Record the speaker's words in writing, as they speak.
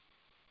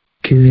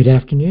Good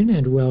afternoon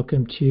and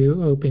welcome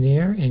to Open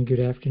Air, and good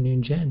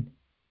afternoon, Jen.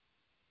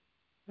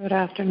 Good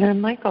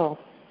afternoon, Michael.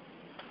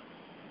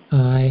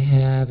 I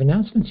have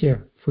announcements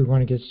here if we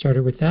want to get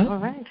started with that. All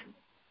right.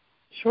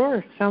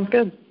 Sure, sounds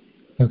good.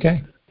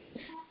 Okay.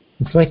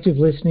 Reflective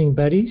Listening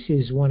Buddies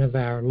is one of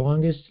our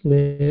longest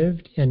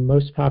lived and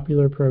most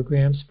popular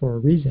programs for a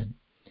reason.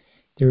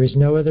 There is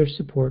no other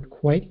support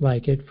quite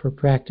like it for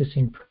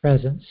practicing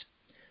presence,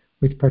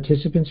 with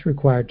participants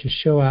required to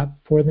show up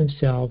for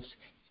themselves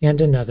and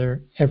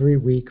another every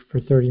week for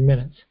 30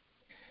 minutes.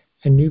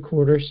 A new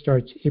quarter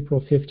starts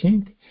April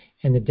 15th,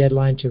 and the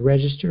deadline to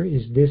register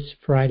is this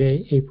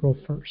Friday, April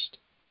 1st.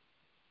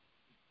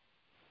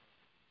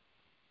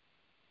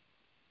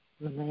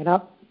 Coming right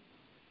up.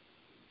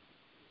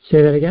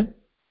 Say that again?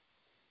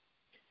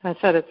 I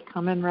said it's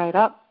coming right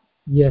up.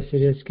 Yes,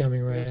 it is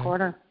coming right up.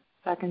 Quarter,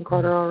 second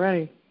quarter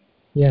already.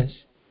 Yes.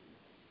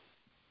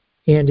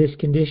 And is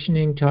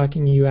conditioning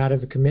talking you out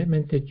of a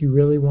commitment that you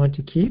really want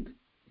to keep?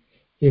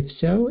 If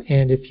so,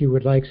 and if you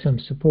would like some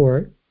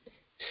support,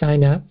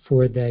 sign up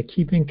for the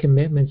Keeping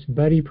Commitments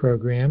Buddy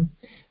program,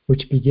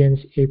 which begins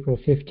April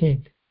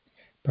 15th.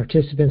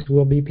 Participants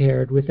will be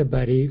paired with a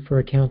buddy for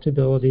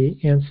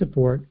accountability and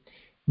support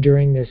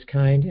during this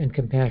kind and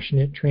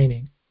compassionate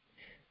training.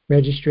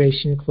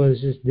 Registration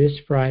closes this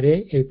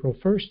Friday, April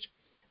 1st,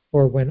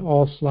 or when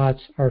all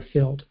slots are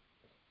filled.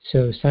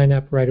 So sign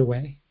up right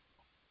away.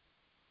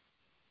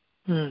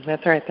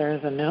 That's right. There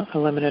is a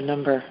limited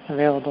number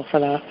available for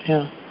that.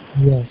 Yeah.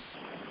 Yes.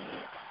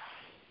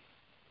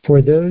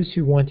 For those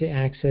who want to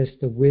access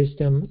the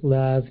wisdom,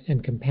 love,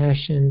 and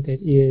compassion that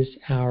is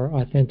our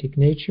authentic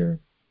nature,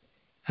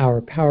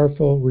 our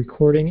powerful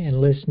recording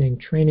and listening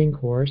training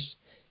course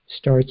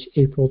starts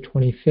April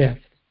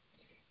 25th.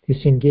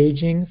 This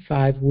engaging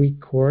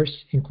 5-week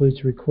course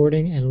includes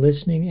recording and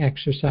listening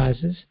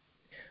exercises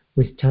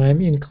with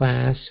time in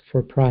class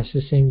for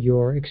processing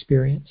your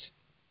experience.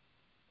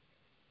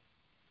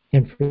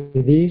 And for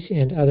these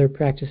and other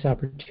practice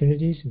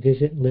opportunities,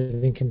 visit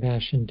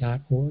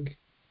livingcompassion.org.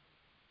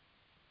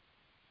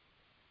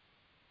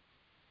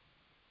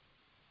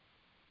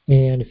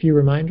 And a few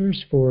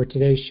reminders for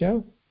today's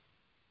show.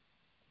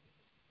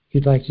 If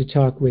you'd like to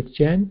talk with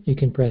Jen, you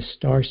can press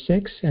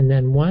 *6 and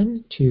then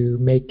 1 to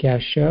make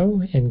guest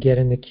show and get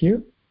in the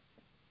queue.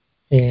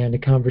 And a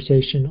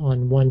conversation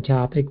on one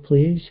topic,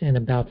 please, and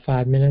about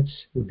 5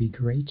 minutes would be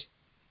great.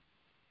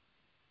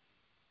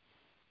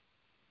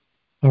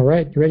 All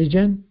right, you ready,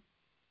 Jen?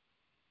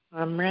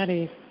 I'm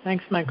ready.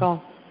 Thanks,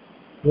 Michael.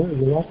 Yeah,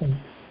 you're welcome.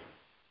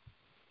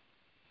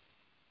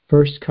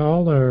 First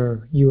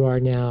caller, you are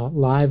now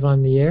live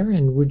on the air,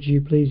 and would you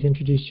please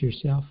introduce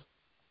yourself?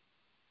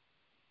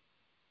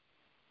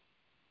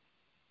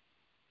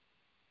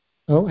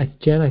 Oh,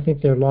 Jen, I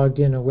think they're logged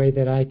in a way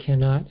that I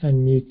cannot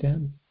unmute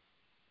them.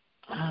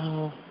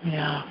 Oh,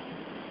 yeah.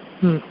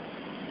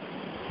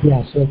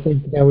 Yeah, so I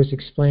think that was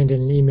explained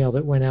in an email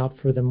that went out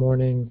for the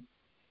morning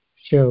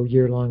show,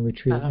 year-long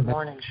retreat. The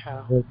morning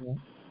show.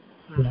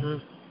 Yeah.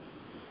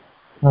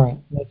 All right,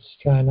 let's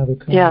try another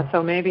call. Yeah,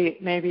 so maybe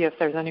if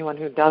there's anyone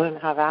who doesn't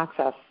have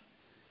access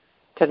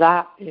to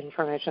that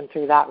information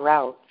through that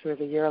route, through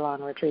the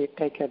year-long retreat,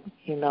 they could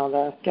email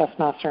the guest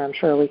master. I'm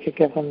sure we could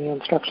give them the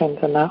instructions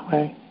in that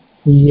way.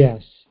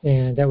 Yes,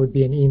 and that would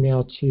be an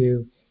email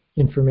to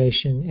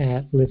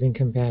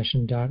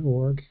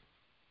information@livingcompassion.org.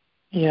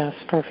 Yes,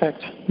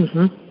 perfect. All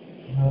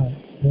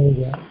right, there we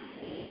go.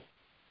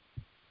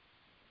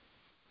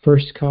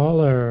 First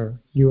caller,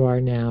 you are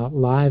now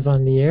live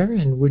on the air,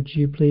 and would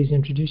you please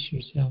introduce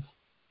yourself?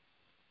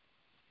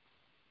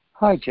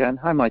 Hi, Jen.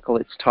 Hi, Michael.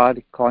 It's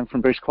Todd calling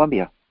from British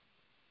Columbia.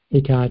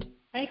 Hey, Todd.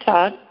 Hey,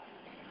 Todd.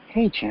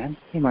 Hey, Jen.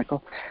 Hey,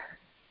 Michael.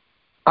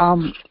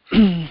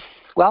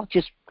 Well,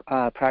 just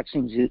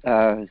practicing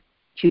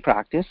Q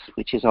practice,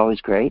 which is always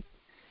great.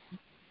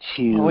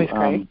 Always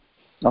great.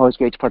 Always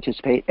great to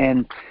participate.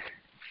 And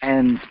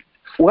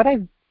what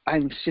I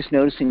was just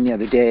noticing the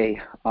other day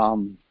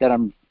that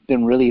I've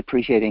been really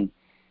appreciating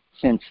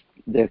since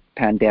the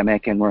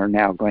pandemic, and we're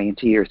now going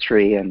into year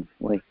 3, and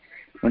we're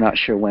not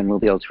sure when we'll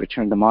be able to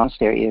return to the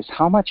monastery, is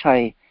how much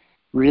I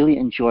really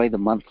enjoy the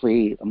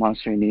monthly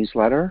monastery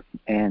newsletter,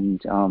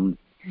 and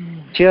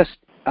just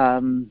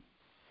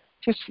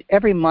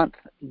every month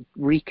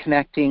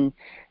reconnecting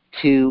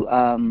to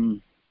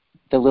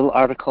the little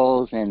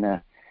articles and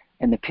the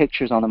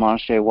pictures on the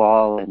monastery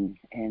wall, and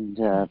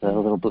the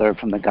little blurb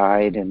from the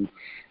guide, and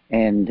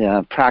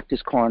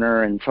practice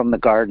corner, and from the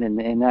garden, and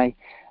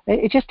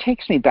it just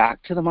takes me back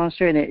to the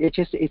monastery, and it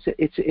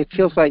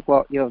feels like,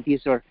 well,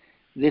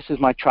 this is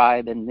my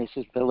tribe, and this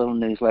is the little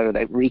newsletter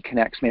that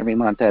reconnects me every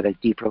month at a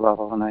deeper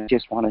level, and I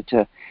just wanted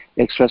to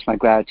express my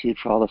gratitude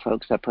for all the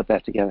folks that put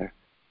that together.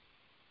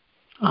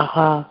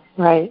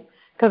 Right.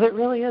 Because it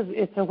really is,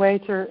 it's a way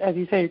to, as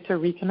you say, to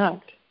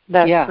reconnect.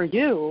 That for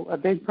you, a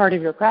big part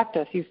of your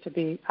practice used to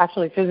be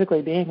actually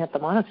physically being at the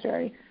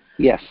monastery.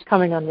 Yes.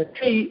 Coming on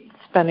retreat,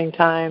 spending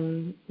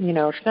time,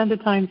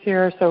 extended times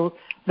here. So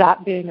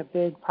that being a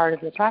big part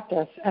of your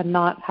practice, and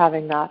not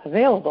having that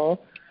available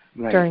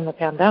during the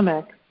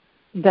pandemic,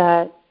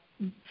 that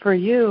for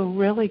you,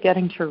 really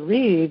getting to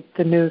read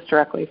the news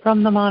directly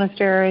from the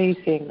monastery,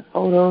 seeing the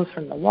photos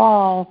from the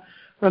wall,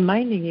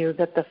 reminding you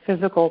that the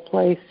physical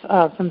place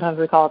of, sometimes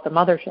we call it the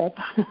mothership,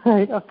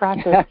 right, of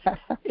practice,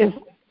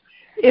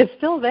 is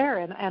still there.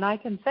 And I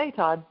can say,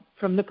 Todd,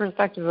 from the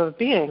perspective of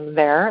being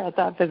there at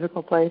that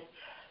physical place,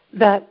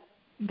 that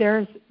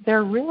there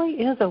really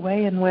is a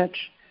way in which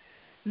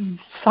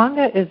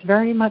Sangha is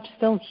very much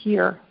still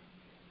here,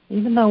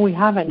 even though we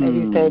haven't, as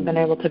you say, been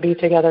able to be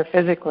together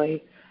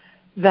physically,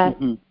 that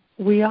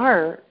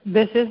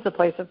this is the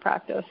place of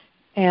practice,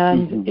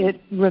 and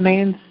it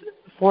remains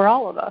for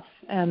all of us.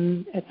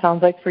 And it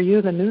sounds like for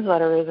you, the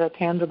newsletter is a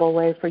tangible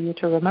way for you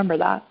to remember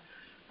that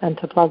and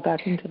to plug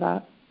back into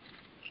that.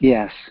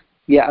 Yes.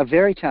 Yeah, a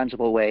very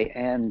tangible way.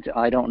 And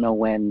I don't know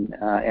when,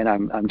 and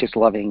I'm just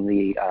loving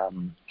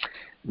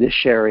the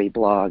Sherry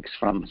blogs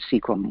from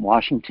Sequim,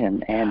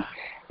 Washington, and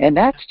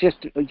that's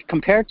just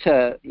compared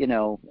to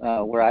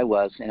where I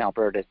was in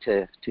Alberta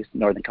to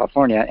Northern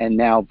California, and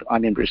now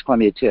I'm in British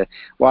Columbia to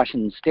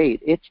Washington State.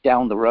 It's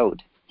down the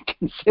road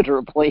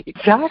considerably.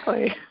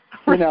 Exactly.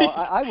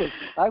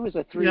 I was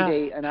a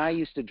 3-day, and I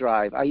used to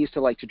drive. I used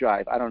to like to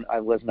drive. I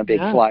wasn't a big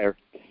flyer,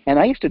 and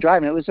I used to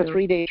drive, and it was a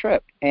 3-day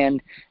trip.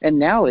 And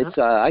now it's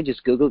I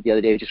just Googled the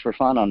other day just for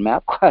fun on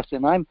MapQuest,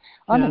 and I'm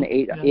an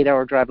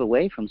 8-hour drive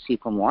away from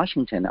Sequim,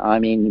 Washington. I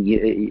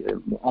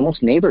mean,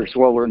 almost neighbors.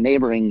 Well, we're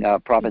neighboring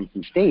province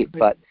and state,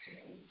 but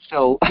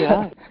so.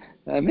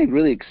 I'm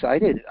really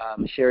excited.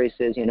 Sherry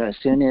says, as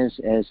soon as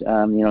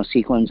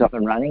Sequim's up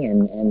and running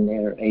and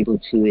they're able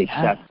to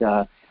accept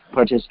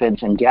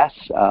participants and guests,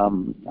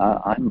 I'm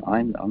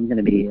going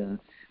to be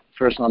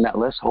first on that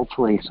list,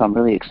 hopefully. So I'm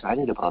really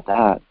excited about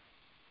that.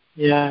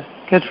 Yeah,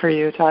 good for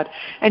you, Todd.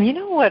 And you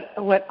know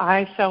what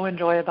I so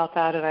enjoy about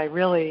that, and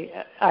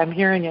I'm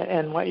hearing it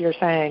in what you're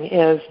saying,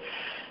 is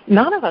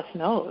none of us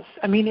knows.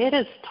 I mean, it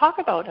is, talk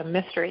about a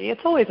mystery.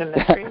 It's always a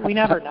mystery. We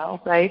never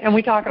know, right? And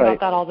we talk about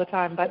that all the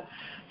time. But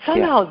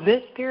somehow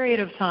this period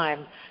of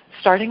time,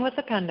 starting with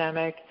the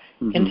pandemic,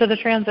 into the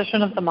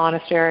transition of the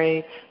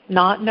monastery,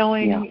 not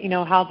knowing,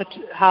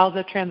 how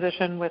the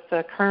transition with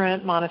the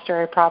current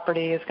monastery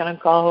property is going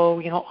to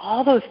go,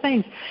 all those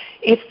things.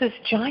 It's this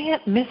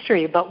giant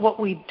mystery, but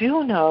what we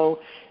do know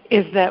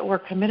is that we're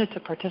committed to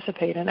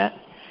participate in it.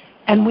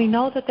 And we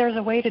know that there's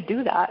a way to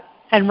do that.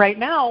 And right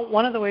now,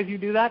 one of the ways you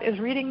do that is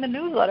reading the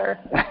newsletter.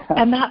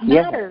 And that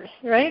matters,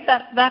 right?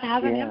 That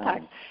has an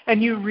impact.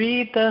 And you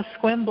read the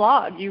Sequim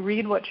blog. You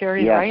read what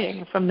Sherry's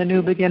writing from the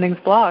New Beginnings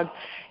blog.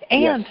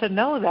 And to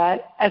know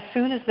that as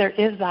soon as there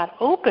is that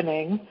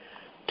opening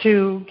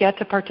to get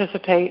to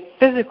participate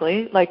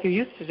physically, like you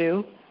used to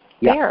do,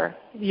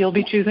 you'll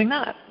be choosing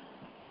that.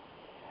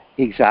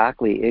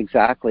 Exactly. If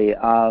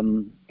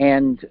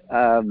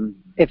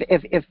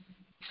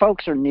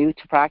folks are new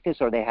to practice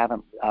or they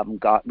haven't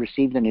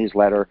received the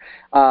newsletter,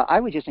 I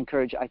would just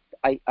encourage.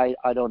 I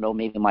don't know.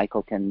 Maybe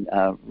Michael can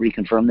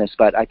reconfirm this,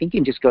 but I think you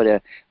can just go to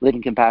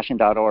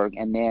livingcompassion.org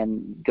and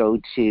then go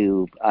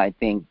to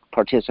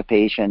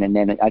participation, and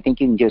then I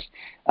think you can just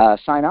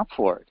sign up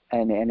for it,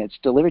 and it's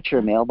delivered to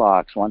your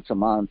mailbox once a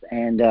month.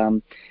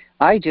 And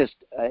I just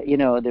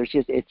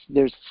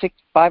there's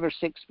 5 or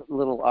 6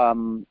 little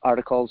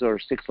articles or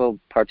 6 little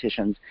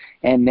partitions,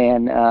 and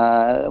then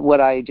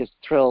what I just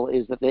thrill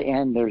is at the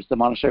end there's the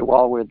monastery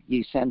wall where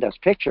you send us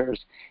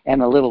pictures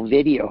and a little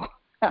video.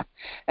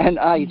 And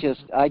I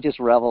just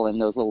revel in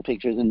those little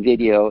pictures and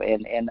video,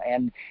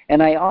 and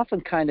I often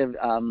kind of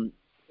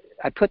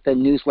I put the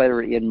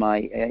newsletter in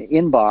my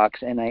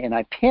inbox, and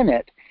I pin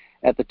it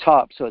at the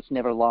top so it's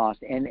never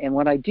lost. And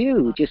what I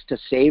do just to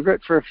savor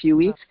it for a few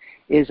weeks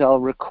is I'll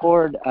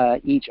record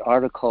each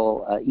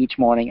article each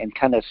morning and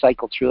kind of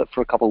cycle through it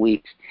for a couple of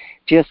weeks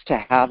just to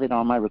have it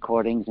on my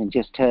recordings and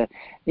just to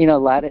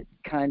let it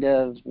kind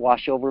of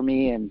wash over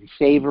me and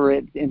savor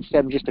it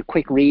instead of just a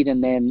quick read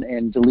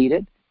and delete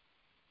it.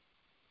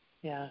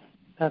 Yeah,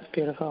 that's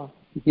beautiful.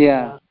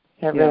 Yeah.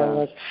 It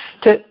really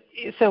is.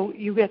 So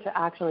you get to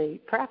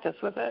actually practice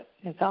with it,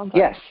 it sounds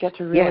like. Get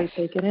to really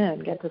take it in,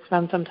 get to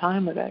spend some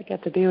time with it,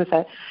 get to be with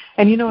it.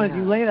 And as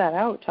you lay that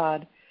out,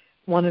 Todd,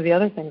 one of the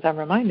other things I'm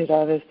reminded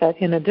of is that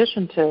in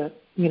addition to,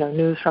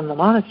 news from the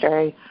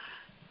monastery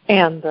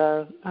and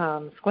the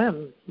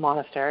Sequim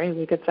monastery,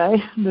 we could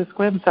say, the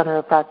Sequim Center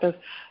of Practice,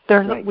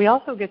 we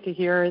also get to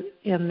hear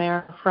in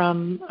there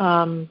from,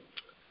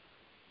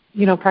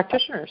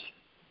 practitioners.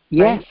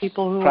 Yes, right?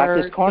 People who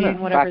Practice are Corner.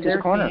 seeing whatever Practice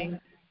they're Corner. seeing.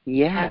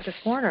 Yes. Practice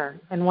Corner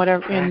and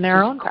whatever in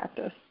their own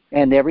practice.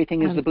 And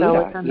everything is the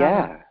Buddha.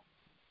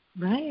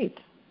 Right.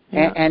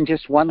 Yeah. And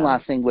just one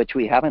last thing, which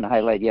we haven't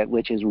highlighted yet,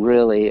 which is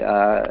really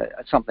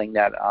something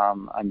that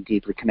I'm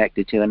deeply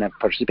connected to and have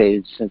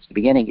participated since the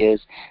beginning,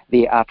 is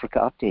the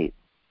Africa Update,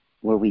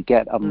 where we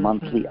get a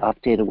monthly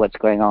update of what's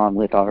going on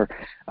with our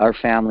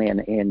family in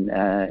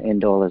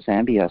Ndola,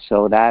 Zambia.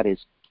 So that is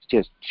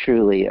just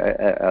truly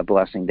a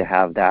blessing to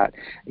have that,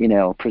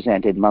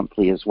 presented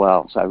monthly as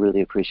well. So I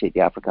really appreciate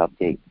the Africa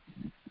Update.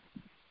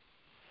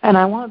 And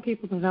I want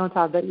people to know,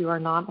 Todd, that you are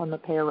not on the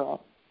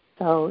payroll.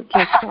 So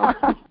just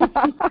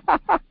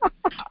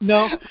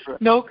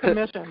no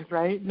commissions,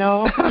 right?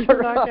 No,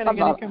 you're not getting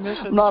any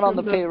commissions. Not on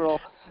the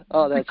payroll.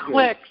 Oh, that's the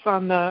clicks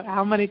on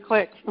how many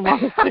clicks the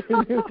Monastery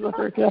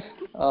newsletter gets.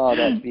 Oh,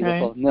 that's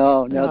beautiful. Right?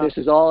 No, this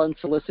is all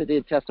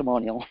unsolicited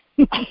testimonial.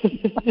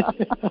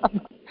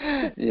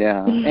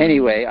 Yeah.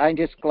 Anyway, I'm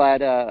just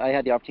glad I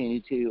had the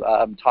opportunity to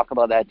talk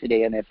about that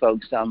today. And if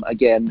folks,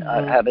 again,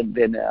 haven't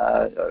been,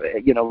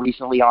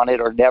 recently on it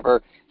or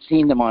never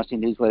seen the Monastery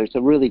newsletter, it's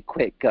a really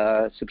quick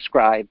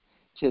subscribe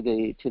to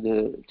the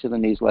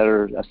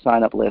newsletter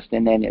sign up list,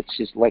 and then it's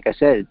just like I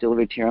said,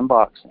 delivered to your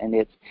inbox, and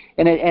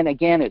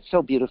again, it's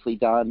so beautifully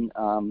done.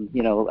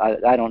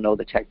 I don't know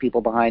the tech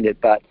people behind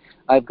it, but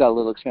I've got a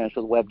little experience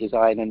with web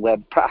design and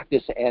web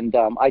practice, and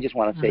I just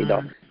want to say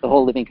the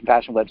whole Living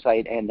Compassion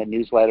website and the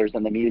newsletters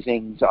and the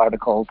musings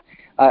articles,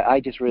 I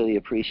just really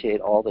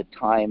appreciate all the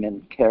time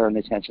and care and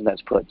attention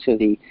that's put to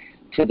the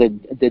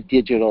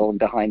digital and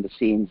behind the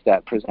scenes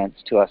that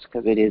presents to us,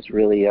 because it is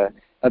really a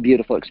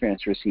beautiful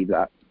experience to receive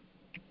that.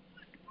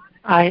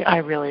 I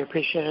really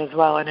appreciate it as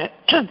well. And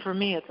for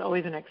me, it's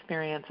always an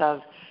experience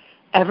of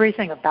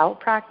everything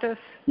about practice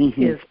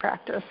is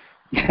practice.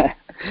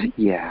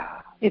 Yeah.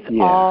 It's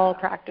all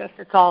practice.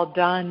 It's all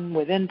done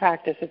within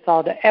practice. It's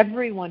all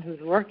everyone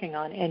who's working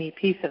on any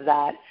piece of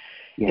that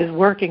is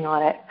working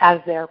on it as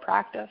their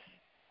practice.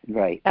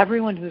 Right.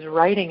 Everyone who's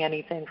writing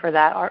anything for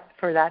that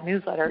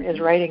newsletter is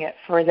writing it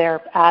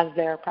as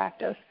their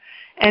practice.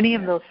 Any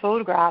of those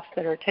photographs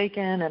that are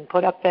taken and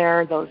put up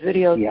there, those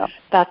videos,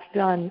 that's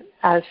done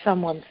as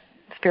someone's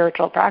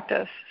spiritual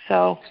practice.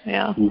 So,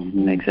 it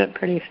makes it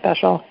pretty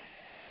special.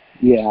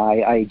 Yeah,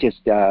 I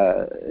just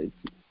to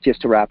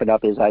wrap it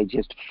up, is I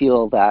just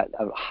feel that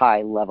a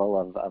high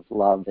level of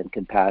love and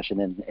compassion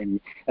and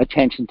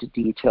attention to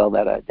detail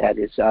that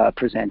is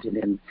presented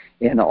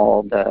in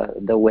all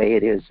the way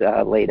it is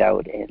laid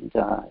out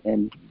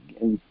and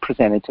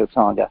presented to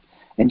Sangha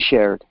and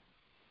shared.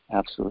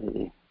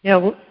 Absolutely.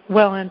 Yeah,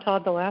 well, and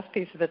Todd, the last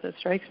piece of it that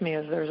strikes me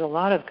is there's a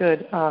lot of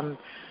good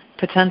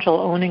potential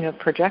owning of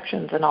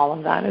projections and all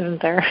of that,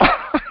 isn't there?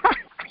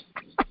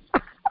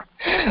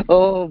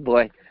 Oh,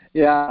 boy.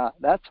 Yeah,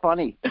 that's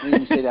funny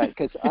when you say that,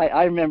 because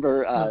I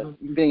remember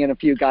being in a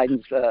few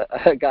guidance,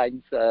 and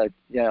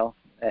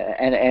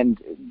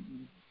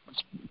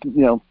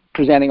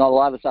presenting a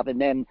lot of stuff, and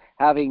then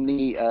having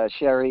the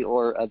Sherry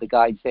or the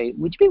guide say,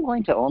 "Would you be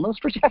willing to own those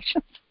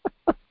projections?"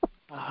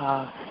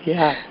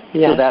 Yeah.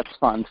 So that's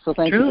fun. So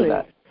thank you for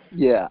that.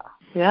 Yeah.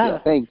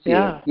 Thank you.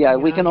 Yeah,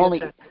 we can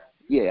only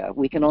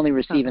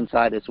receive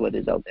inside is what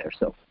is out there.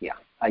 So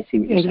I see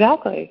what you're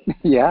saying.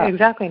 Yeah.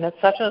 Exactly. And it's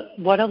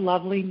what a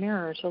lovely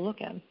mirror to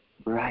look in.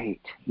 Right.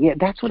 Yeah,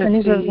 that's what the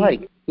newsletter is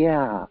like.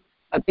 Yeah.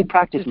 A big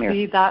practice mirror. To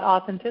see that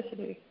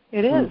authenticity.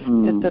 It is.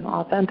 It's an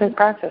authentic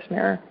practice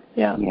mirror.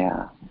 Yeah.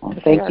 Yeah. Well,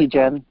 thank you,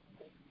 Jen.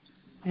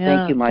 Yeah.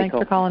 Thank you, Michael.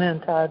 Thanks for calling in,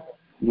 Todd.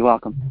 You're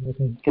welcome.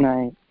 Good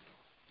night.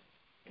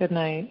 Good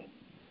night.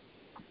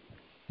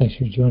 Thanks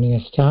for joining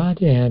us,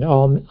 Todd, and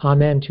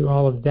amen to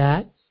all of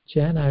that,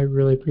 Jen. I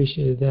really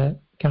appreciated that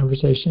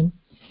conversation.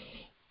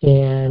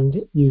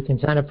 And you can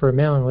sign up for a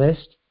mailing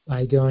list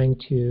by going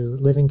to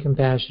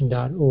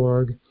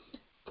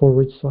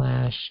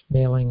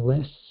livingcompassion.org/mailing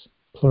lists,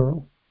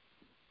 plural.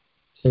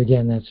 So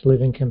again, that's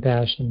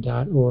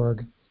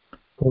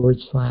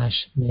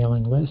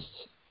livingcompassion.org/mailing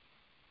lists.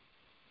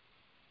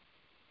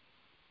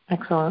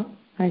 Excellent.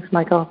 Thanks,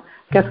 Michael.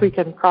 Guess we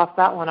can cross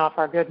that one off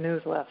our good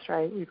news list,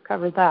 right? We've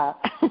covered that.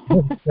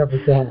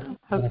 Covered that.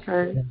 That's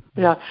great.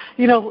 Yeah.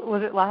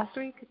 Was it last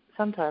week?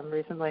 Sometime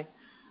recently,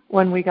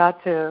 when we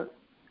got to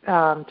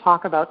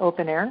talk about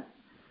open air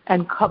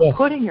and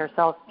putting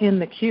yourself in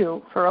the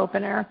queue for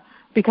open air,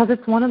 because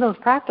it's one of those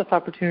practice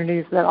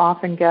opportunities that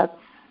often gets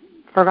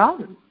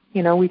forgotten.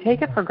 We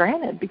take it for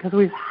granted because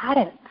we've had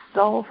it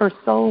for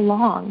so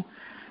long,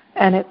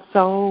 and it's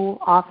so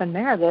often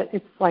there that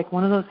it's like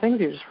one of those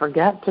things you just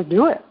forget to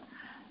do it.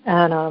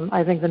 And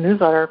I think the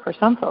newsletter, for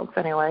some folks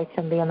anyway,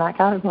 can be in that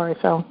category.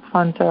 So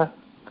fun to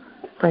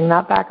bring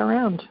that back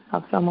around,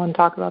 have someone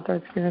talk about their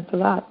experience of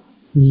that.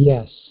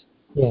 Yes.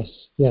 And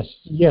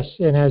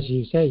as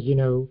you say,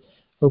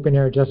 open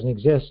air doesn't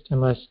exist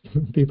unless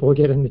people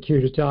get in the queue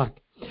to talk.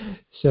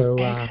 So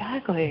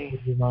exactly.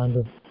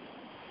 Reminder.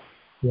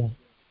 Yeah.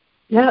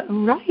 Yeah,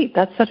 right.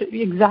 That's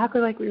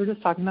exactly like we were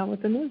just talking about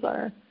with the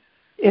newsletter.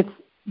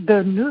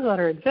 The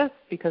newsletter exists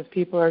because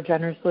people are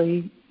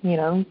generously,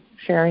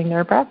 sharing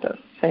their practice.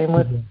 Same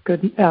with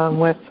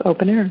with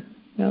open air.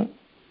 Yeah.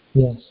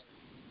 Yes.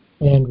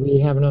 And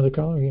we have another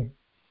caller here.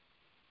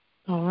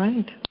 All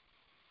right.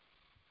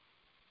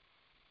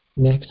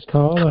 Next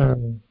caller,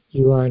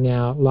 you are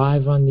now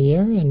live on the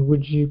air, and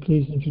would you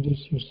please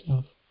introduce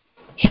yourself?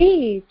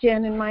 Hey,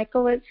 Jen and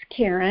Michael, it's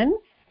Karen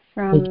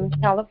from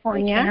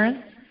California. Hey,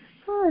 Karen.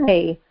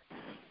 Hi.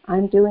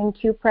 I'm doing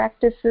Q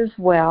practice as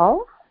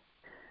well.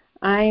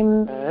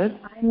 I'm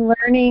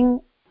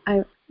learning.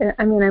 I'm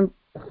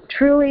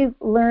truly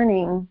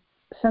learning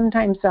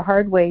sometimes the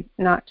hard way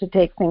not to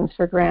take things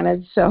for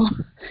granted. So,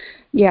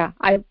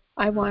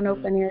 I want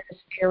open air to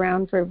stay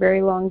around for a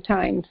very long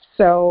time.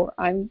 So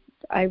I'm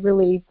I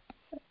really,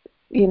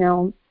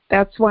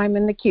 that's why I'm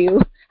in the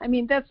queue. I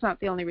mean, that's not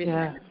the only reason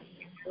I'm in the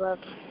queue. I love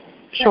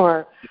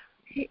Sure.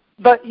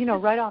 But,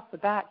 right off the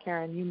bat,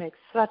 Karen, you make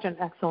such an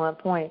excellent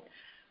point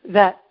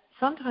that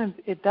sometimes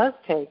it does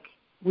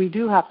we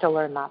do have to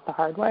learn that the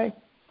hard way,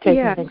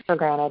 taking things for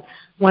granted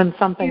when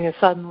something is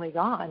suddenly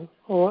gone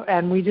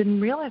and we didn't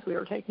realize we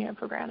were taking it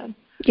for granted.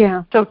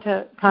 Yeah. So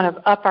to kind of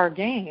up our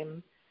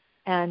game,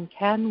 and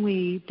can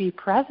we be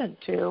present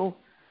to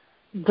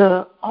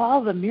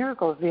all the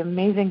miracles, the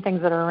amazing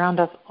things that are around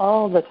us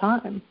all the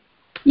time?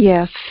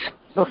 Yes.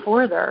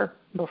 Before they're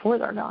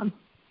gone.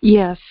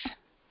 Yes.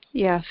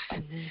 Yes.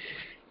 Mm-hmm.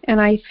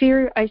 And I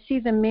see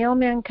the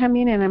mailman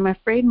coming, and I'm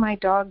afraid my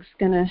dog's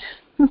going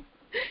to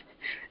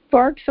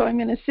bark, so I'm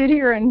going to sit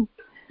here and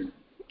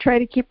try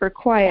to keep her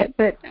quiet.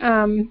 But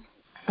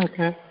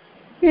okay.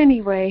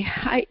 Anyway,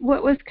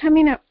 what was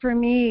coming up for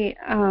me,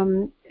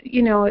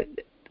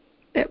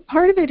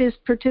 part of it is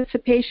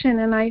participation,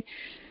 and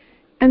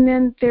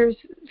then there's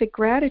the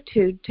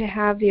gratitude to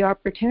have the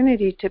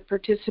opportunity to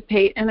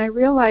participate. And I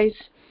realize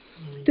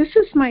this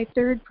is my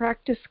third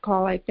practice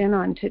call I've been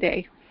on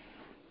today.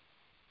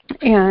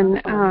 And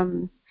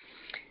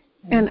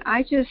and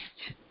I've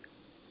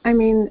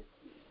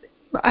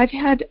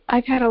had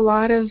a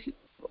lot of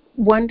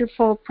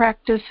wonderful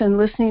practice and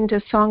listening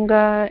to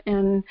Sangha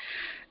and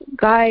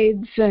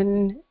guides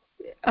and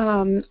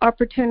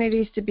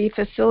opportunities to be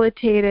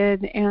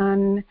facilitated,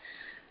 and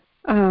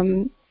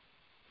and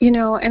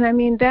I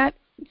mean that's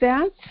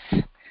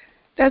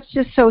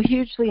just so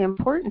hugely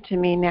important to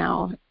me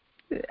now.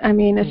 I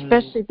mean,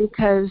 especially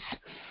because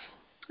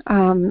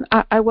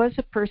I was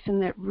a person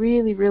that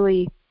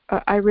really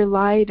I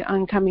relied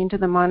on coming to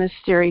the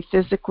monastery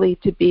physically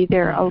to be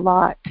there a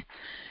lot,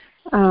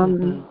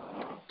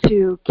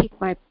 to keep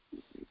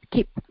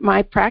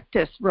my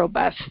practice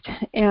robust,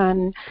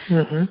 and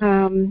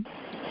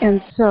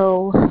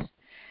so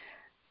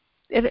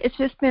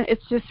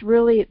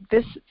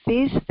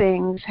these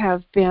things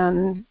have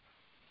been,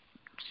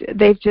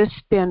 they've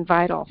just been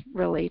vital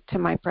really to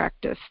my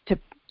practice, to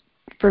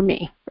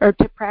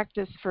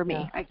practice for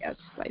me, I guess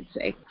I'd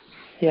say.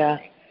 Yeah.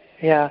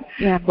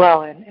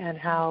 Well, and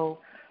how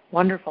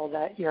wonderful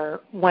that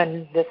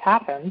when this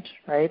happened,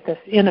 right, this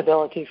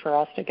inability for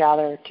us to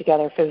gather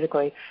together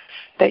physically,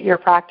 that your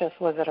practice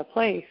was at a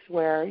place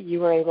where you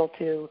were able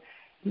to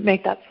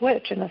make that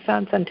switch in a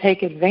sense and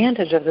take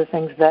advantage of the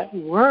things that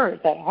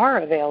are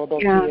available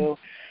to you,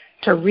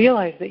 to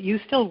realize that you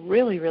still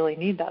really, really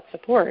need that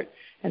support,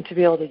 and to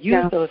be able to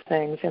use those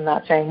things in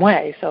that same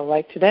way. So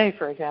like today,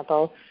 for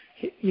example,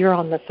 you're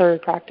on the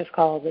third practice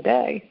call of the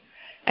day,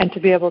 and to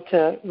be able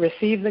to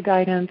receive the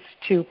guidance,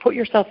 to put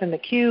yourself in the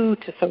queue,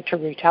 to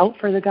reach out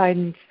for the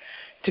guidance,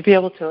 to be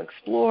able to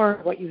explore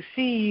what you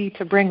see,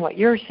 to bring what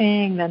you're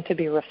seeing, then to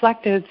be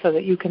reflected so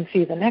that you can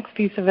see the next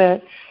piece of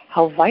it,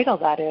 how vital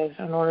that is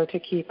in order to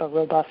keep a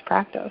robust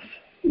practice.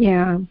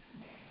 Yeah,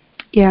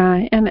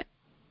 and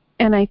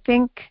I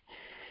think,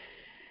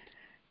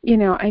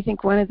 I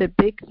think one of the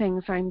big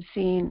things I'm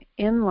seeing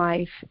in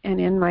life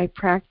and in my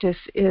practice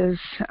is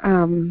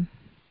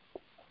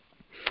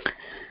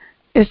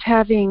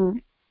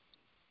having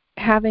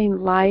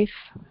life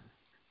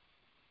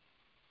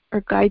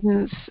or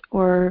guidance,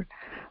 or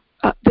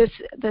this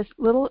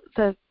little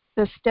the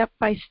step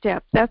by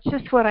step. That's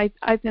just what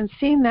I've been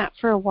seeing that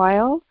for a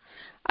while.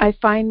 I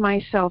find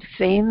myself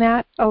saying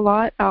that a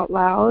lot out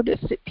loud.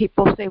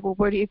 People say, "Well,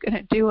 what are you going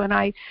to do?" And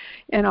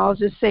I'll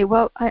just say,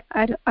 "Well, I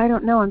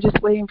don't know. I'm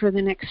just waiting for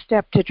the next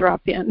step to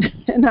drop in."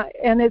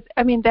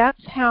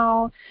 That's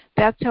how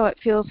it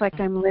feels like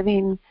I'm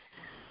living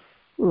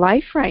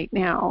life right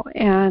now,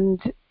 and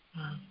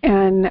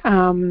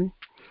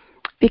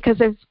because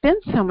there's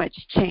been so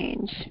much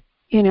change,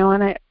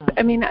 and I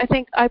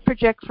think I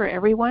project for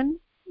everyone.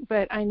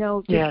 But I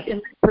know just in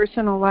my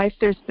personal life,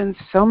 there's been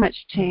so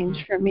much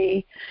change for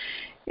me,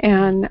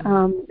 and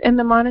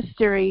the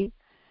monastery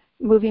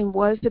moving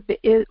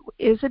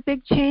is a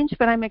big change.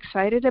 But I'm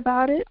excited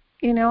about it.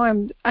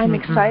 I'm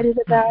excited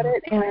about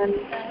it, and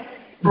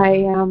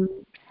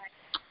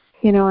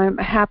I'm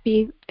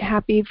happy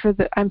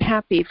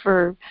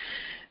for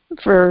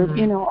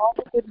all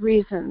the good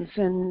reasons,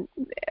 and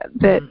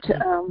that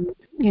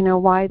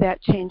why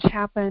that change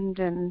happened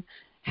and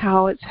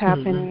how it's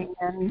happening,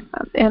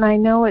 and I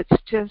know it's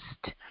just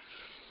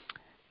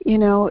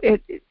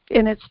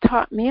it's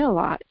taught me a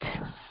lot,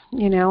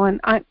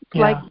 and I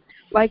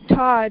like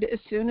Todd,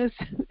 as soon as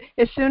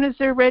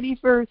they're ready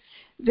for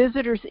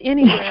visitors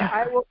anywhere,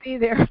 I will be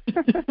there.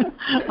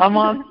 I'm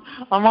on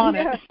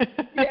it.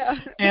 Yeah.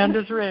 Hand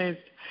is raised.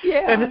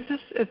 Yeah. And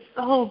it's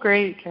so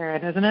great,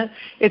 Karen, isn't it?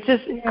 It's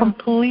just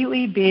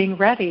completely being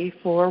ready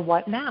for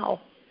what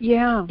now.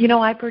 Yeah.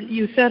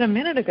 You said a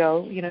minute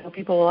ago,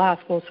 people will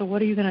ask, well, so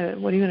what are you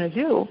gonna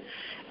do?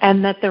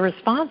 And that the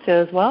response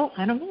is, well,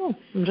 I don't know.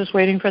 I'm just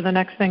waiting for the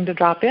next thing to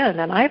drop in.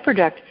 And I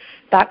project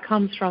that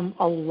comes from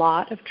a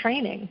lot of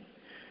training.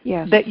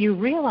 Yes. That you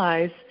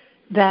realize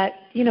that,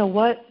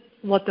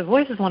 what the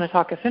voices want to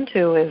talk us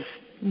into is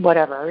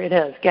whatever it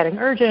is, getting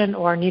urgent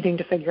or needing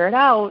to figure it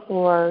out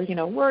or,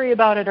 worry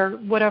about it or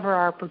whatever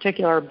our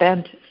particular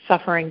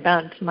suffering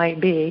bent might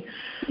be.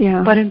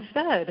 Yeah. But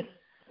instead,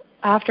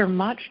 after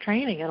much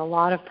training and a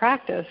lot of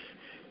practice,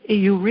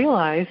 you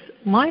realize,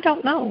 well, I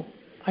don't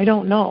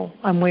know.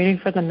 I'm waiting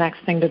for the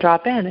next thing to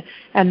drop in.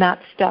 And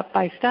that's step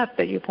by step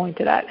that you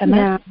pointed at. And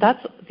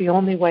that's the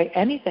only way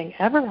anything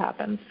ever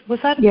happens.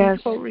 Was that a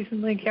quote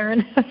recently,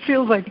 Karen? That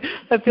feels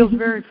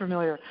very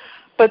familiar.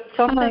 But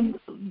something,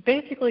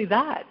 basically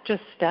that,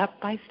 just step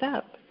by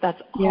step.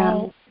 That's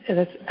all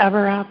that's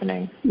ever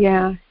happening.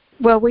 Yeah.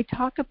 Well, we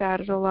talk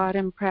about it a lot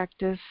in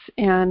practice,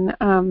 and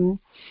I'm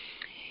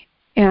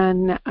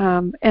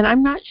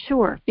not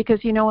sure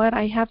because you know what,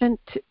 I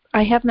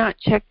have not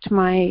checked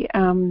my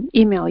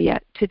email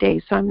yet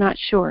today, so I'm not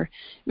sure.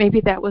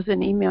 Maybe that was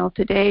an email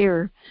today,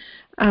 or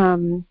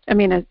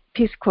a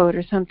peace quote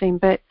or something.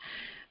 But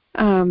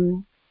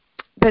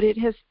it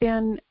has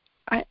been,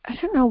 I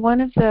don't know,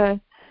 one of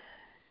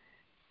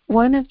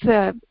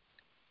the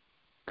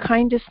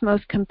kindest,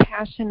 most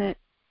compassionate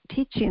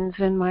teachings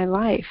in my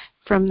life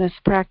from this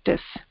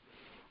practice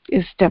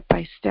is step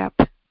by step.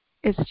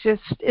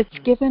 It's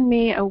given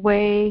me a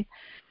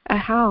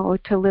how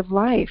to live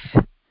life.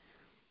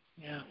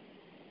 Yeah.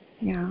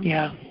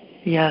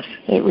 Yes,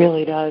 it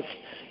really does.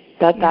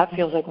 That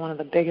feels like one of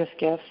the biggest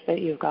gifts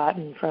that you've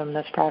gotten from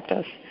this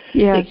practice.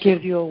 Yes. It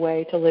gives you a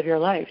way to live your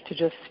life, to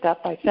just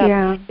step by step.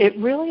 Yeah. It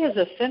really is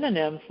a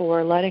synonym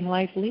for letting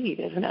life lead,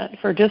 isn't it?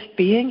 For just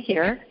being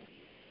here.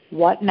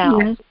 What now?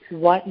 Yes.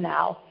 What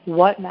now?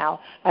 What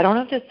now? I don't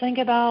have to think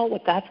about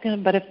what that's going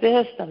to, but if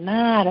this, then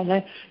that, and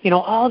then,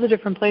 all the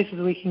different places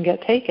we can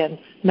get taken.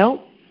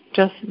 Nope,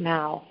 just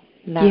now.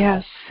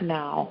 Yes.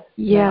 Now.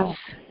 Yes. Now.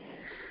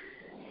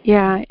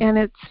 Yeah, and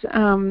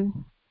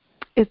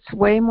it's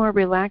way more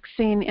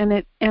relaxing,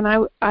 and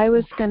I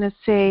was going to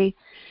say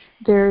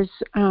there's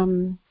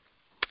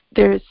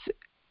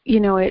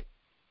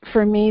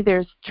for me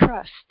there's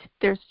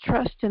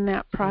trust in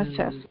that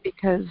process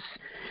because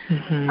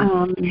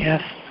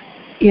yes,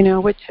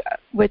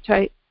 which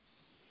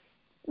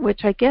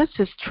I guess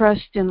is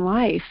trust in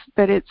life,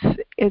 but it's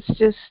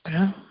just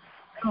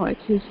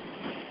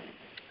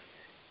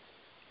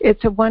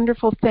it's a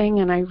wonderful thing,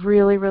 and I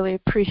really, really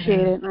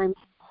appreciate it, and I'm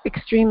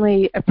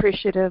extremely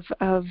appreciative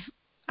of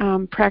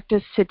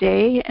practice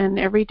today and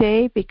every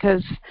day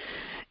because,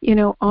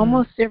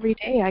 almost every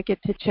day I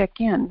get to check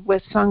in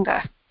with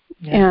Sangha,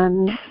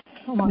 and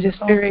I'm just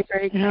very,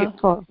 very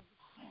grateful.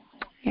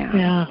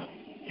 Yeah,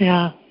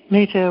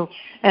 me too.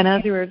 And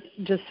as you were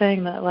just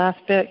saying that last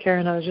bit,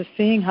 Karen, I was just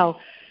seeing how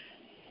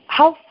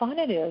fun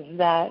it is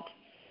that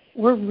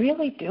we're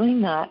really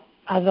doing that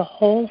as a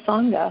whole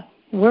Sangha.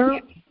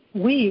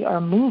 We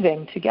are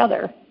moving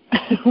together.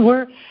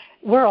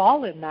 We're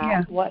all in that.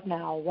 Yeah. What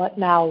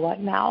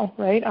now,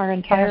 right? Our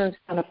entire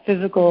kind of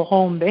physical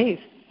home base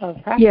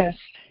of practice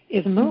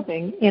is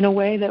moving in a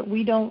way that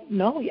we don't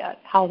know yet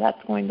how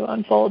that's going to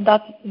unfold.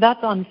 That's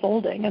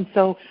unfolding. And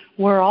so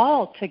we're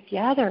all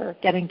together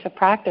getting to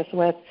practice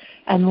with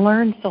and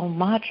learn so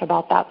much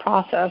about that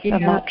process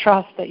and that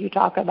trust that you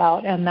talk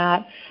about and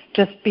that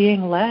just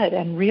being led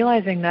and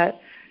realizing that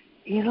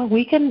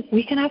we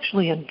can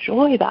actually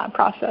enjoy that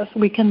process.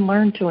 We can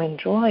learn to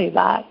enjoy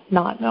that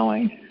not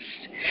knowing.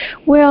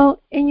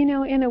 Well, and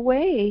in a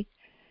way,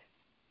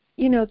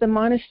 the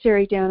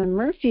monastery down in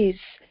Murphy's,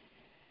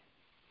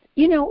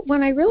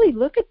 when I really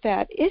look at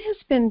that, it has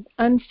been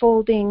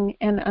unfolding,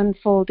 and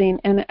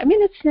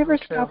it's never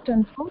stopped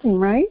unfolding,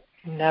 right?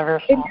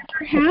 Never stopped. It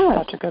never has.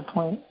 That's such a good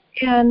point.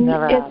 And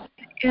never has.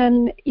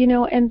 And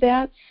and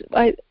that's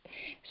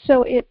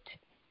so it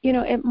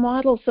it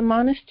models, the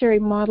monastery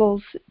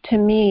models to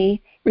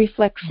me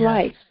reflects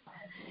life.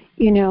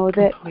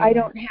 That I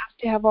don't have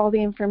to have all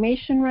the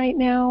information right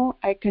now.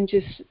 I can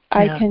just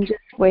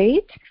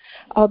wait.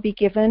 I'll be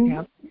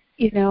given,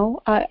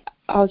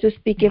 I'll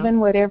just be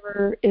given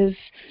whatever is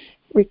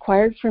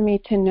required for me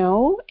to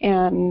know,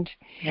 and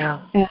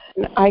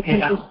I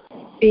can just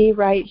be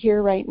right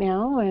here, right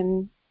now,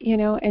 and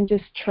and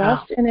just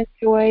trust and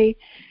enjoy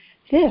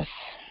this.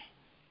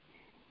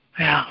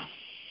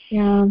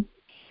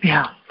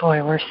 Yeah,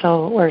 boy, we're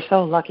so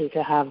lucky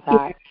to have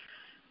that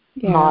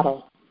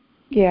model.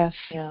 Yes.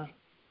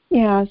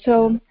 Yeah.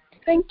 So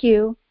thank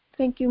you,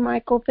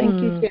 Michael. Thank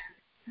you,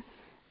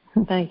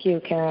 Jen. Thank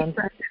you, Karen.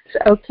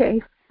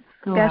 Okay.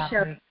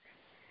 Gasho.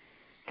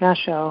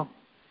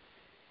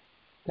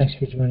 Thanks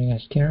for joining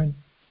us, Karen.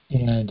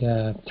 And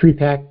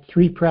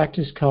three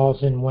practice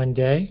calls in one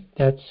day.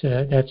 That's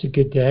a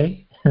good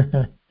day.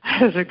 That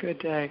is a good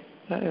day.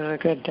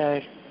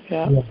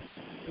 Yeah.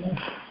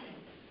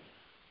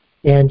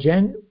 And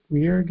Jen,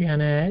 we are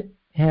gonna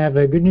have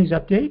a good news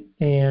update,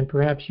 and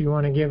perhaps you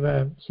want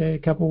to say a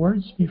couple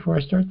words before I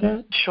start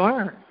that?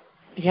 Sure.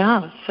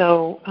 Yeah.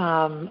 So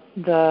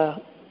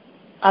the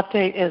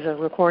update is a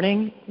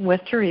recording with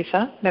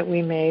Teresa that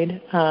we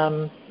made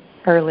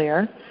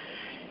earlier,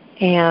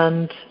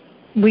 and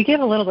we give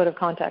a little bit of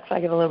context. I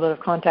give a little bit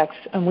of context,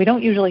 and we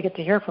don't usually get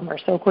to hear from her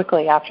so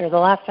quickly after the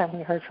last time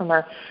we heard from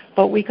her,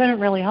 but we couldn't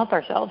really help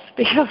ourselves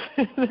because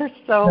there's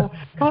so,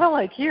 kind of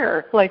like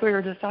here, like we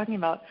were just talking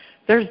about,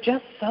 there's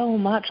just so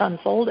much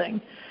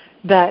unfolding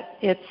that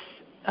it's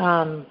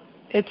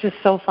just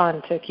so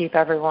fun to keep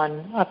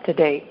everyone up to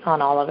date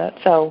on all of it.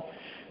 So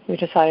we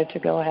decided to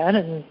go ahead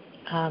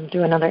and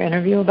do another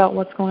interview about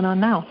what's going on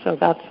now. So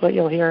that's what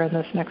you'll hear in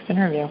this next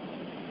interview.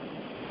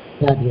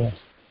 Fabulous.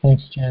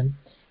 Thanks, Jen.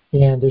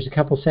 And there's a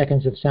couple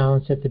seconds of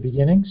silence at the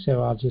beginning,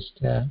 so I'll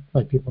just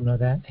let people know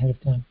that ahead of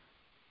time.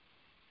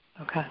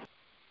 Okay.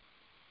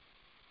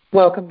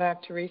 Welcome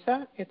back,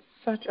 Teresa. It's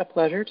such a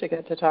pleasure to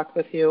get to talk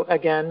with you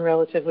again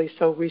relatively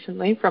so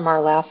recently from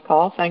our last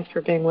call. Thanks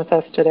for being with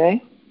us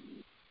today.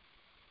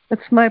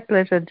 It's my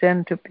pleasure,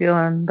 Jen, to be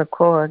on the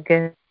call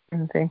again.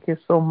 Thank you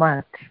so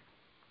much.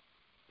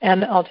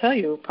 And I'll tell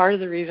you, part of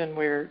the reason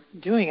we're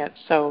doing it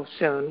so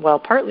soon, well,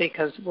 partly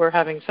because we're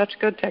having such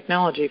good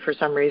technology for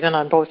some reason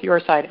on both your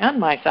side and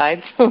my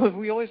side, so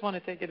we always want to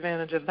take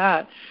advantage of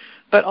that,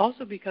 but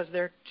also because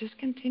there just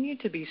continue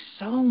to be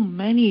so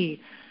many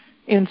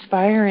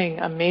inspiring,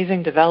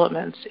 amazing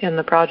developments in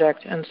the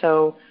project, and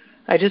so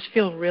I just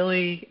feel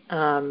really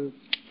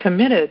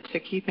committed to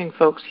keeping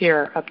folks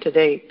here up to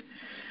date.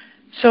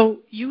 So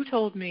you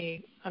told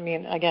me, I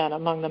mean, again,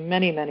 among the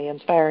many, many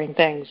inspiring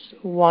things,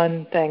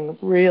 one thing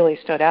really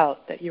stood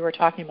out that you were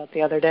talking about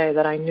the other day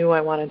that I knew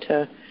I wanted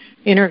to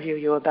interview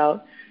you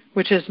about,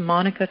 which is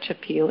Monica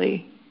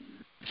Chapili.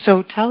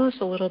 So tell us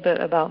a little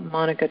bit about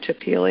Monica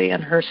Chapili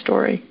and her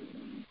story.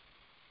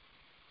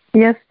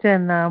 Yes,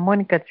 Jen,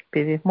 Monica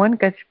Chapili.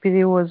 Monica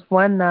Chapili was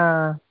one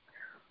of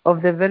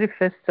the very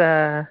first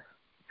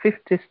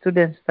 50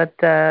 students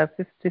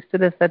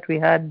that we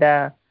had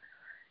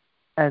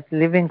as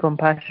Living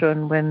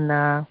Compassion when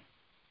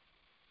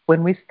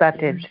we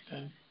started.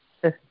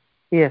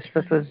 Yes,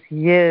 that was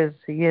years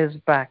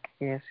back.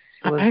 Yes,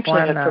 I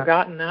actually had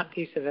forgotten that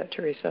piece of it,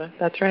 Teresa.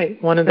 That's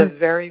right. One of the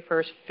very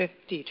first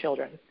 50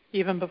 children,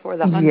 even before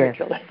the 100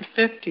 children,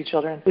 50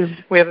 children.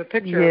 We have a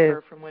picture of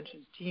her from when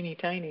she's teeny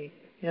tiny.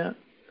 Yeah.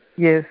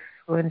 Yes,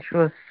 when she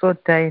was so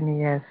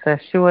tiny. Yes,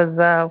 she was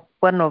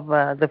one of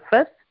the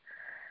first,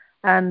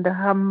 and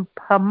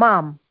her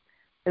mom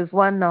is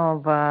one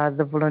of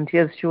the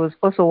volunteers. She was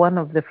also one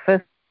of the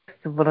first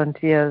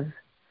volunteers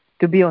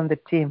to be on the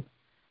team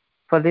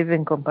for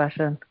Living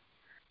Compassion.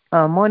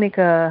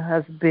 Monica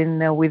has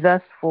been with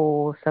us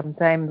for some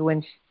time.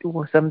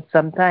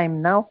 Some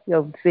time now, I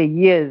would say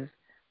years.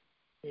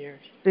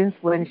 Since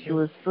when she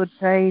was so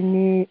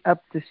tiny,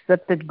 up to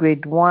started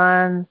grade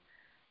 1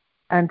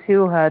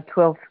 until her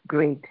 12th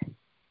grade.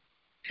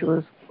 She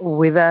was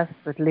with us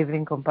at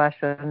Living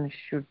Compassion.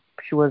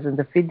 She was in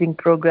the feeding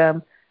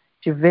program.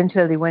 She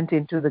eventually went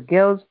into the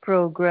girls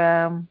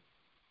program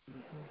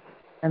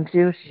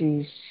until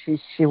she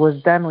was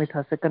done with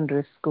her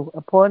secondary school.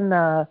 Upon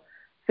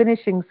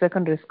finishing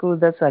secondary school,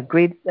 that's her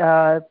grade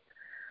 12th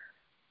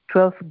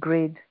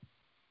grade,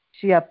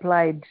 she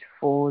applied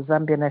for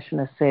Zambia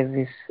National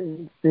Service.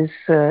 This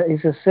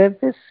is a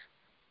service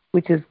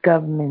which is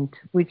government,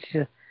 which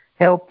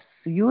helps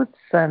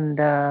youths and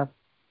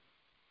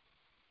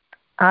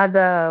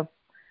other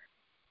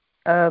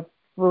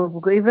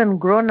even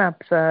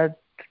grown-ups to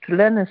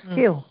learn a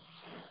skill.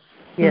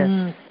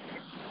 Yes.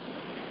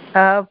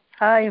 Her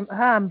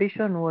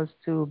ambition was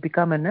to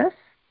become a nurse.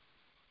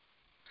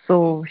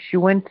 So she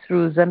went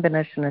through Zambia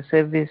National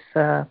Service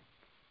to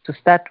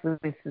start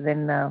with,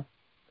 then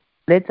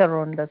later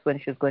on, that's when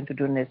she's going to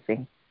do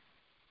nursing.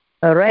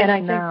 Right and I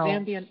now,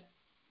 think Zambian,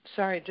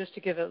 sorry, just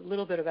to give a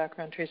little bit of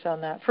background, Teresa, on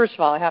that. First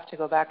of all, I have to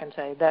go back and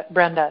say that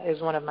Brenda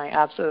is one of my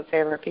absolute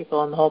favorite people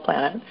on the whole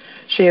planet.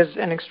 She is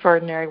an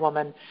extraordinary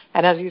woman.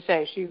 And as you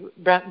say,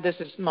 this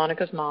is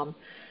Monica's mom.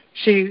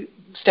 She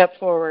stepped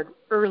forward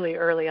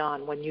early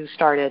on when you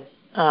started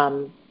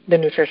the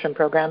nutrition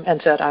program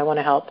and said, I want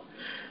to help.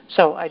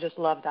 So I just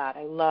love that.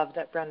 I love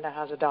that Brenda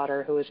has a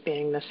daughter who is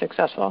being this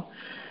successful.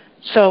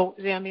 So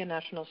Zambia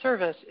National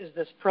Service is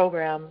this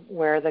program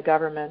where the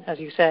government, as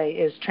you say,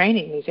 is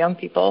training these young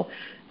people.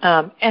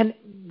 And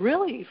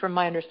really, from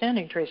my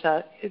understanding,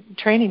 Teresa,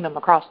 training them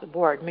across the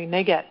board. I mean,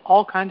 they get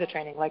all kinds of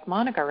training. Like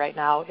Monica right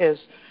now is,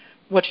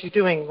 what she's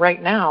doing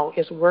right now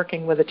is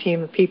working with a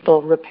team of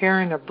people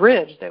repairing a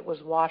bridge that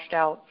was washed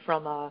out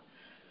from a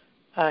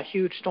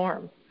huge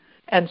storm.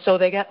 And so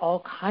they get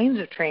all kinds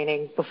of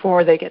training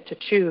before they get to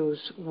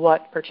choose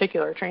what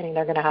particular training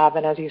they're going to have.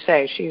 And as you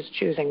say, she's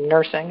choosing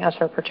nursing as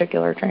her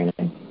particular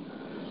training.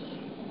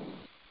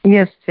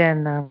 Yes,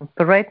 Jen.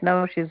 But right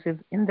now she's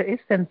in the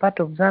eastern part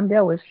of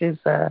Zambia where she's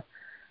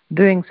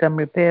doing some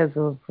repairs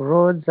of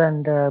roads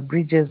and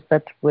bridges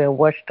that were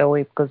washed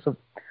away because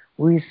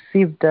we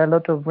received a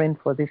lot of rain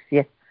for this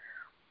year.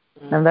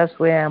 And that's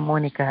where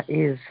Monica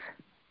is.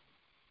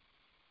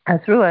 And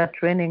through her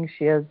training,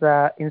 she has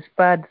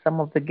inspired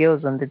some of the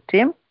girls on the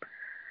team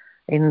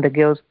in the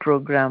girls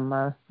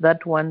program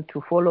that want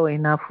to follow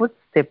in her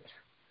footsteps.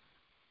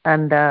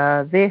 And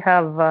they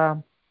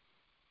have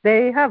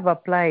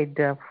applied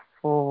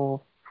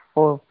for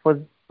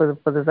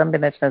for the Zambia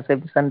National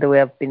Service, and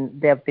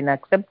they have been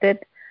accepted.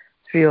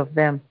 3 of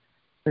them,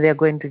 they are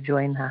going to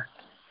join her.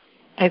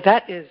 Hey,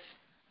 that is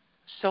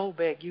so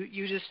big.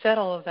 You just said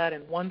all of that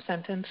in one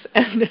sentence,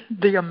 and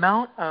the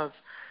amount of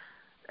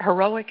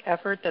heroic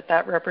effort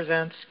that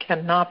represents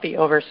cannot be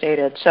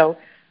overstated. So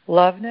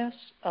Loveness,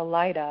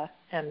 Elida,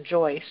 and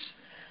Joyce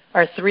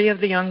are 3 of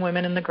the young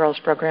women in the girls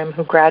program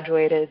who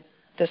graduated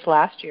this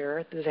last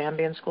year. The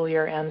Zambian school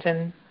year ends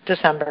in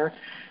December.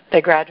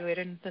 They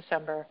graduated in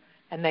December,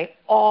 and they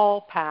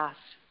all passed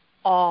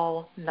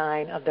all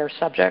 9 of their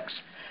subjects,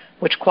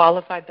 which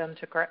qualified them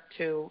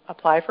to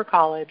apply for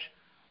college.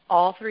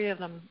 All 3 of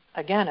them,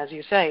 again, as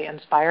you say,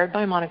 inspired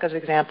by Monica's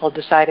example,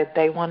 decided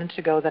they wanted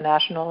to go the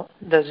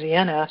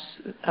ZNS,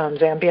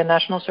 Zambian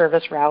National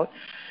Service route,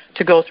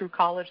 to go through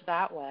college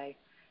that way.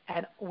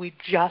 And we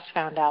just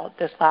found out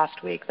this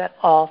last week that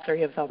all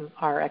 3 of them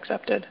are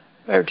accepted.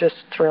 We're just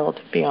thrilled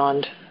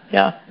beyond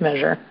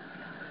measure.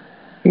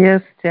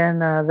 Yes, Jen,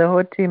 the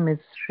whole team is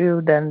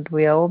thrilled, and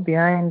we are all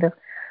behind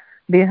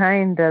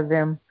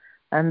them.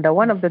 And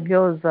one of the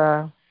girls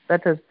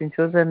that has been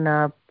chosen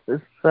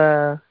is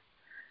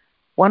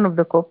one of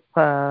the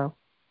COP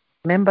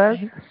members,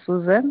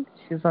 Susan.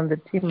 She's on the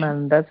team,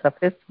 and that's her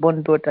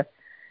firstborn daughter,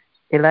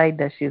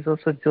 Elida. She's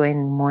also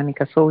joining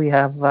Monica. So we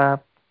have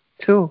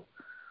two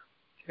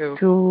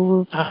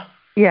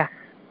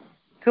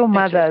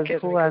mothers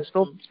who are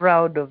so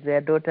proud of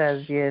their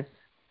daughters. Yes.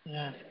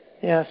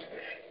 Yes.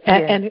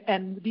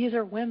 And these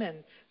are women,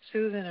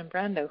 Susan and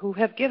Brenda, who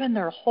have given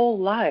their whole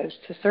lives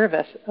to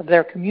service of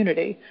their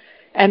community.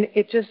 And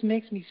it just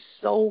makes me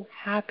so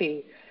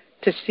happy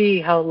to see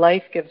how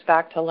life gives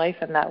back to life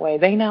in that way.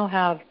 They now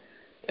have,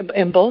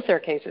 in both their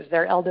cases,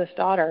 their eldest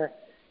daughter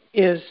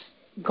is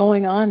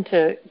going on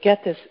to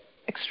get this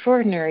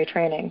extraordinary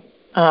training.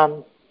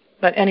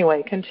 But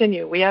anyway,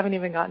 continue. We haven't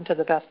even gotten to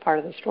the best part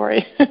of the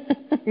story.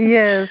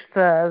 Yes,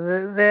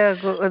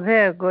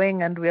 they're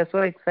going, and we are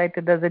so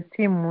excited as a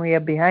team. We are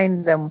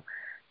behind them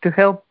to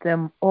help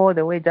them all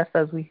the way, just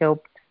as we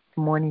helped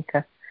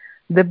Monica.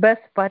 The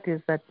best part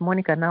is that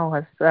Monica now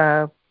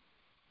has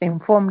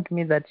informed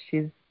me that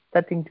she's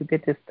starting to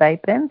get a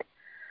stipend,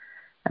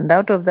 and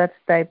out of that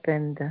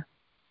stipend,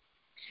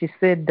 she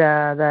said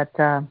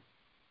that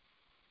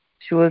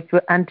she was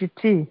to Auntie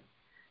T.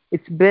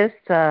 It's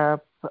best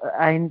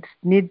I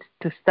need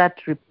to start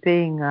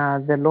repaying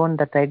the loan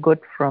that I got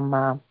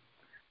from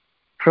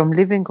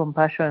Living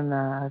Compassion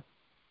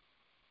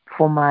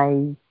for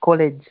my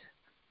college.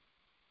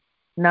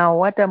 Now,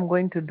 what I'm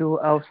going to do,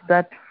 I'll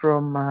start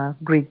from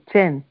grade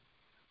 10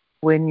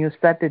 when you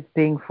started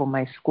paying for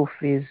my school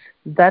fees.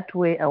 That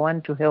way, I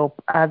want to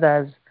help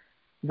others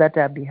that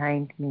are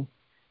behind me.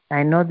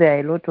 I know there are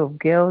a lot of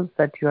girls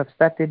that you have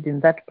started in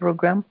that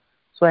program,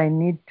 so I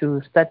need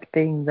to start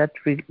paying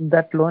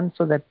that loan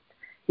so that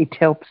it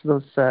helps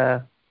those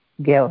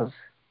girls.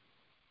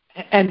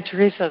 And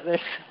Teresa,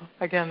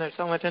 there's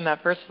so much in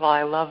that. First of all,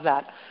 I love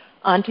that.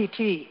 Auntie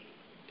T,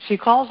 she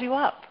calls you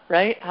up,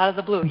 right, out of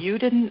the blue. You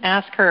didn't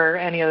ask her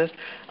any of this.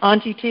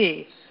 Auntie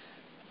T,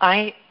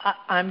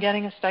 I'm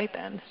getting a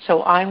stipend,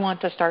 so I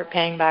want to start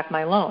paying back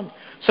my loan.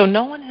 So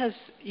no one has,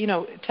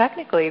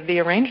 technically the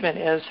arrangement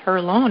is her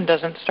loan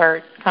doesn't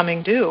start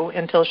coming due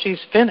until she's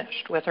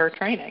finished with her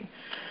training.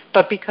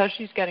 But because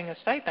she's getting a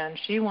stipend,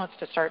 she wants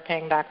to start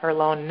paying back her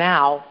loan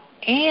now.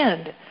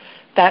 And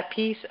that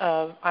piece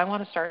of, I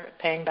want to start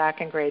paying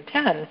back in grade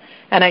 10.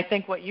 And I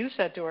think what you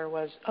said to her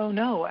was, oh,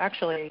 no,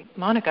 actually,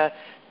 Monica,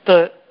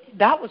 that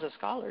was a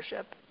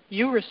scholarship.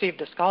 You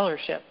received a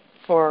scholarship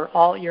for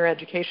all your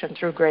education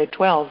through grade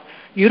 12.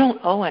 You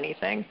don't owe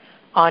anything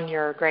on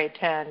your grade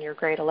 10, your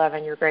grade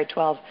 11, your grade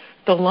 12.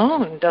 The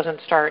loan doesn't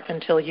start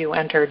until you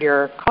entered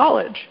your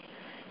college.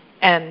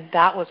 And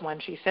that was when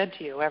she said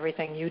to you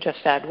everything you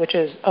just said, which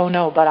is, oh,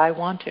 no, but I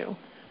want to.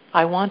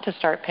 I want to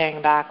start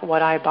paying back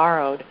what I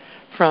borrowed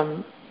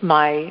from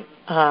my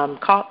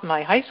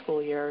high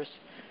school years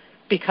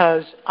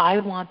because I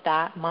want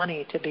that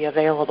money to be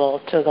available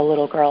to the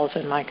little girls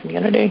in my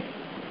community.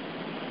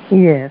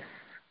 Yes.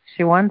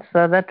 She wants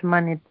that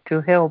money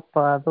to help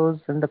those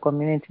in the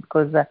community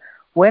because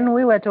when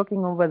we were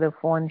talking over the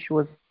phone, she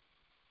was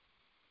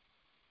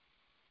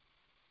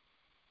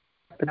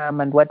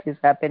and what is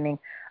happening.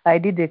 I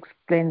did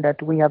explain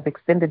that we have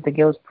extended the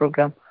girls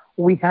program.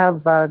 We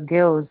have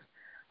girls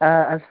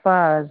as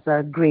far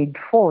as grade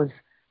 4s.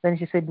 Then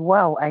she said,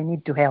 wow, I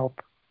need to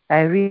help.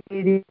 I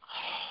really...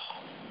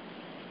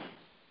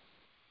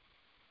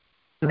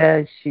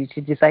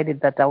 She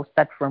decided that I'll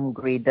start from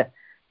grade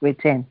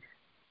 10.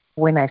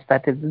 When I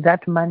started,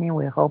 that money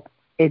will help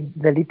the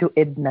little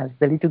Ednas,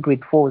 the little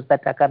grade 4s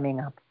that are coming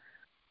up.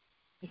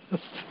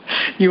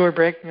 You were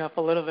breaking up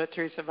a little bit,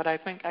 Teresa, but I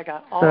think I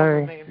got all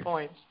the main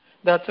points.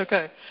 That's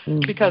okay.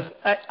 Mm-hmm. Because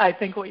I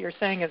think what you're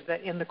saying is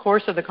that in the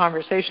course of the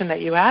conversation that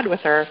you had with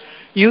her,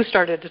 you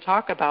started to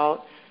talk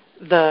about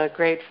the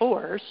grade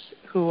 4s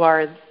who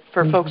are,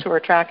 for mm-hmm. folks who are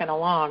tracking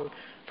along.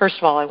 First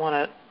of all, I want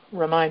to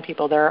remind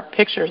people there are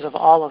pictures of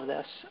all of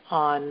this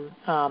on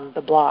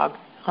the blog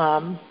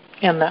on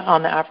the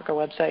Africa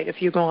website.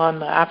 If you go on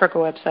the Africa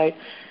website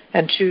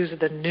and choose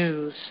the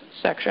news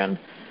section.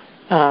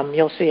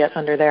 You'll see it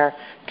under there.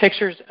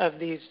 Pictures of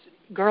these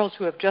girls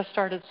who have just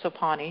started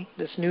Sopani,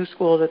 this new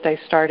school that they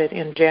started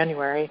in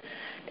January.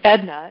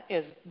 Edna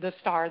is the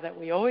star that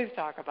we always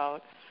talk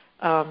about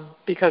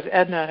because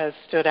Edna has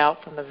stood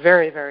out from the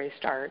very, very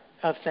start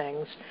of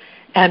things.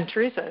 And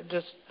Teresa,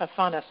 just a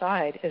fun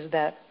aside, is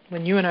that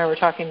when you and I were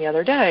talking the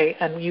other day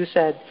and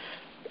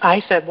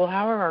I said, well,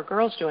 how are our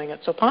girls doing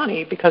at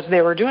Sopani? Because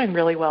they were doing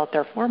really well at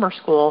their former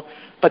school,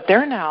 but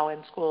they're now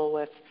in school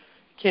with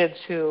kids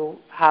who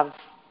have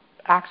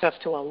access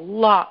to a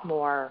lot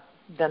more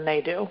than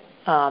they do.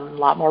 A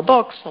lot more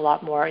books, a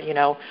lot more,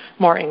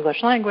 more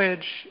English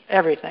language,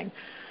 everything.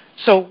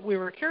 So we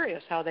were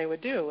curious how they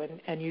would do,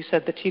 and you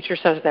said the teacher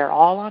says they're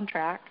all on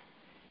track,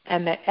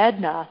 and that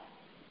Edna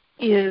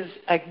is,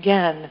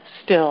 again,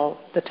 still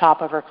the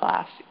top of her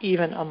class,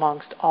 even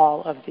amongst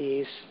all of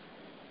these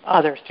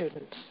other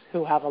students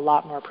who have a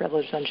lot more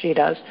privilege than she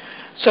does.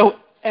 So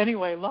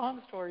anyway,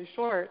 long story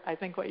short, I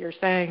think what you're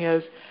saying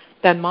is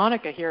then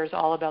Monica hears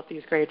all about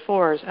these grade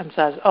 4s and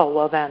says, oh,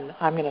 well, then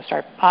I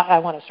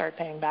want to start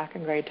paying back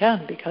in grade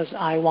 10 because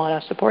I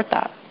want to support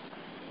that.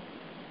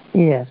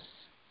 Yes.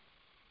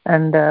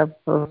 And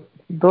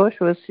though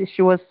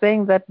she was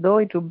saying that though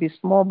it will be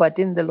small, but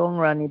in the long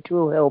run it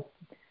will help.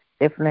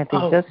 Definitely.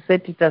 Oh. Just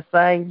set it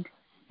aside.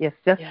 Yes,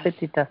 set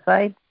it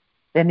aside.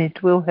 Then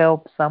it will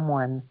help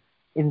someone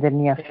in the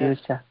near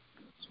future.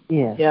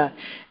 Yes. Yeah.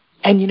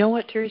 And you know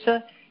what,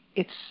 Teresa?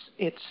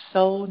 It's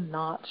so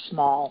not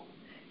small.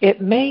 It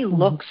may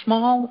look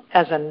small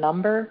as a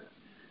number,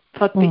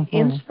 but the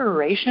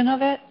inspiration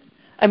of it,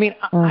 I mean,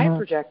 I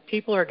project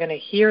people are going to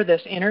hear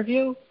this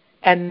interview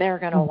and they're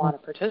going to want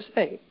to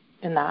participate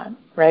in that,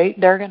 right?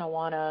 They're going to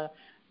want to,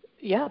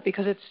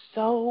 because it's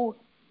so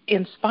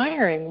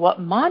inspiring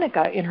what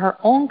Monica in her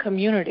own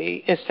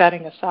community is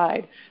setting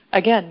aside.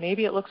 Again,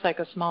 maybe it looks like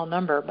a small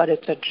number, but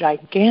it's a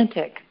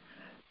gigantic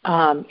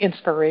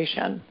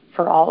inspiration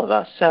for all of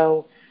us.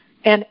 So,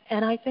 and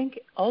I think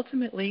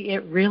ultimately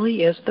it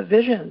really is the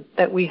vision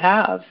that we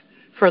have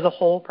for the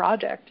whole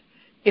project,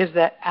 is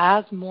that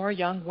as more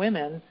young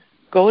women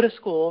go to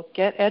school,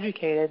 get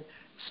educated,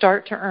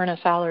 start to earn a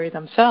salary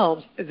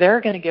themselves,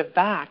 they're going to give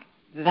back.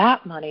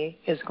 That money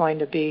is going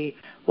to be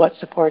what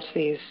supports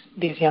these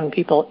young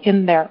people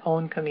in their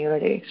own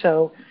community.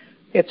 So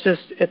it's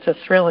a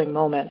thrilling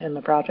moment in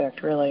the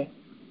project, really.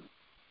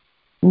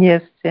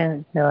 Yes,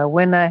 and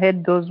when I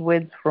heard those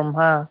words from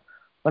her,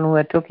 when we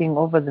were talking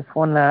over the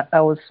phone, I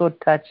was so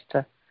touched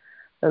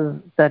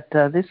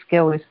that this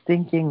girl is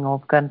thinking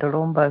of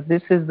Cantolomba.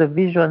 This is the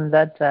vision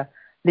that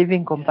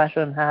Living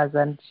Compassion has,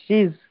 and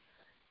she's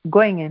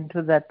going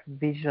into that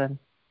vision.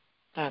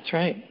 That's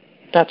right.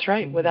 That's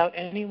right. Mm-hmm. Without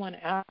anyone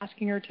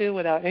asking her to,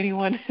 without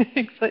anyone,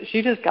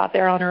 she just got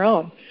there on her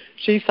own.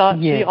 She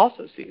thought she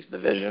also sees the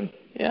vision.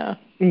 Yeah.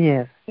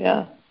 Yes.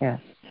 Yeah. Yes.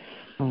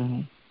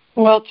 Mm-hmm.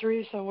 Well,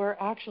 Teresa, we're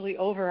actually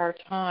over our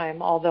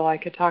time, although I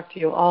could talk to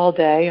you all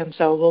day, and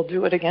so we'll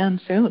do it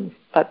again soon.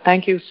 But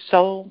thank you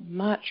so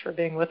much for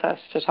being with us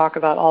to talk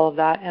about all of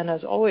that. And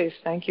as always,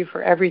 thank you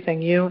for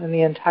everything you and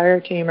the entire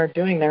team are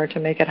doing there to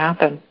make it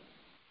happen.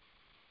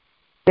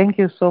 Thank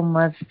you so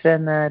much,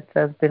 Jenna. It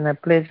has been a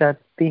pleasure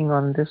being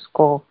on this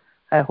call.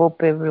 I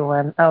hope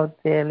everyone out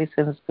there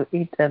listens to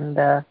it and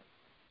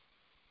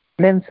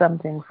learn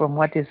something from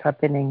what is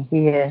happening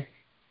here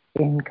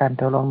in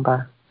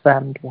Cantolomba,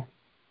 Zambia.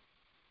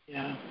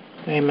 Yeah,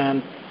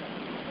 amen.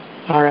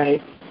 All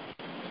right.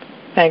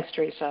 Thanks,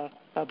 Teresa.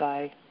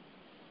 Bye-bye.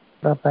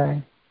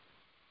 Bye-bye.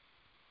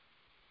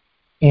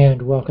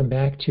 And welcome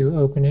back to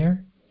Open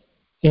Air.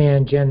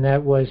 And Jen,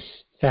 that was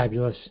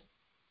fabulous.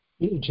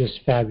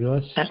 Just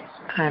fabulous.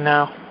 I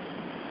know.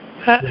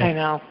 I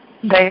know.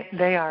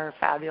 They are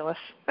fabulous.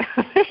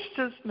 There's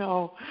just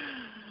no.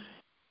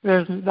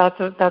 That's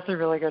a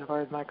really good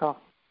word, Michael.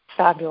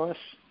 Fabulous.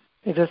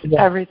 It just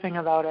everything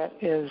about it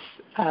is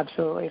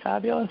absolutely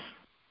fabulous.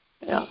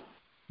 Yeah.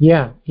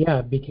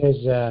 Yeah.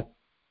 Because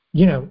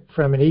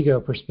from an ego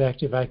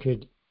perspective, I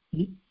could,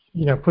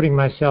 putting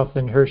myself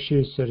in her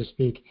shoes, so to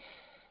speak,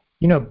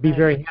 be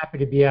very happy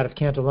to be out of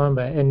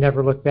Cantolomba and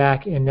never look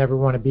back and never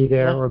want to be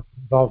there or be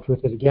involved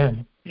with it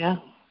again. Yeah.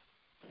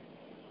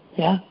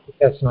 Yeah.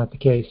 That's not the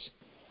case.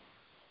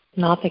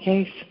 Not the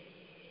case.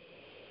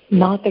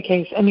 Not the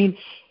case. I mean,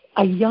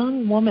 a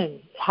young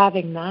woman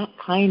having that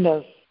kind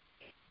of,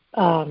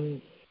 I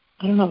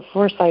don't know if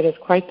foresight is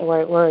quite the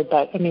right word,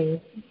 but I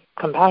mean,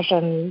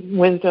 compassion,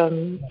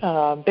 wisdom,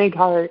 big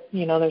heart,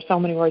 there's so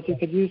many words you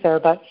could use there,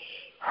 but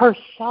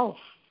herself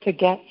to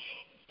get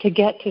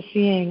to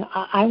seeing,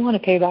 I want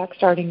to pay back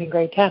starting in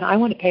grade 10. I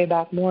want to pay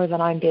back more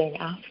than I'm being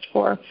asked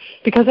for.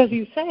 Because as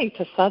you say,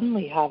 to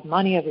suddenly have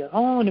money of your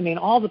own, I mean,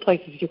 all the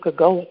places you could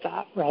go with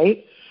that,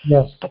 right?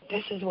 Yes. But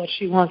this is what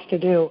she wants to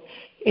do.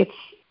 It's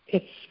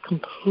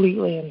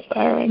completely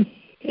inspiring.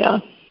 Yeah.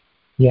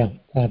 Yeah.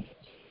 Fabulous.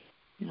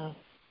 Yeah.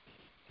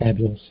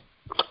 Fabulous.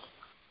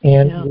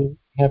 And we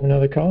have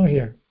another caller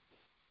here.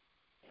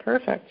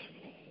 Perfect.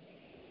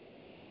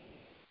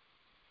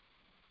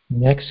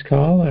 Next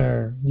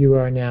caller, you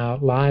are now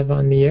live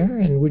on the air,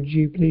 and would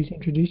you please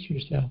introduce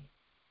yourself?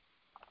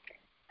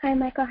 Hi,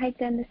 Michael. Hi,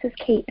 Jen. This is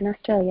Kate in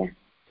Australia.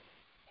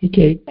 Hey,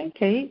 Kate. Hey,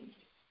 Kate.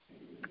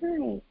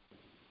 Hi.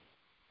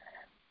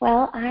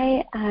 Well,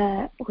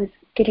 I was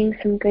getting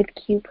some good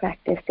cue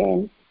practice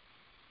in,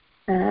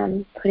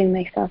 putting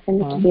myself in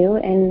the queue,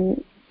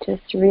 and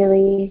just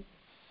really,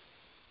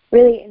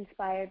 really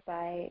inspired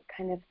by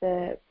kind of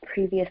the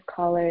previous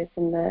callers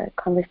and the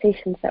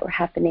conversations that were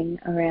happening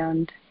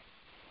around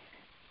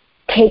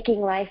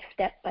taking life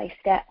step by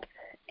step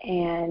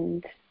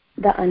and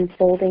the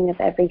unfolding of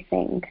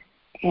everything.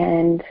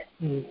 And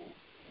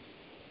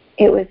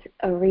it was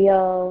a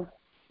real,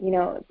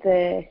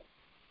 I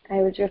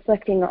was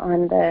reflecting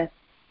on the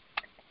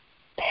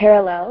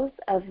parallels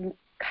of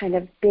kind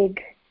of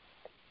big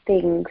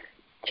things,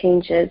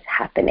 changes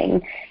happening,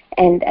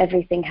 and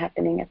everything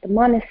happening at the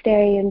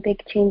monastery and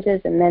big changes,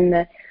 and then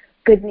the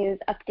good news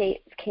updates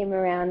came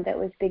around that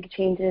was big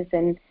changes,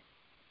 and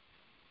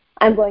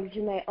I'm going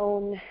through my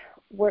own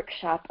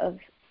workshop of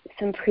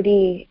some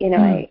pretty,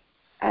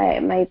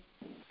 my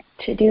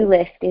to-do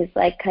list is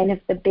like kind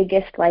of the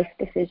biggest life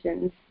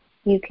decisions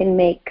you can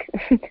make.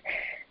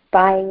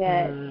 Selling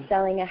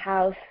a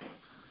house,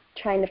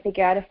 trying to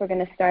figure out if we're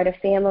going to start a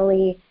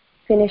family,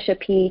 finish a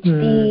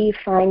PhD,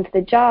 find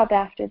the job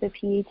after the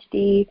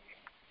PhD,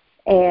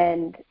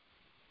 and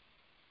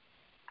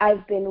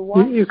I've been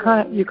watching. You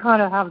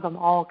kind of have them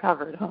all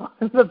covered, huh?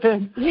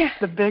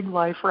 The big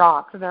life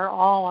rocks. They're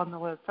all on the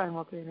list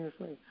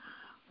simultaneously.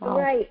 Wow.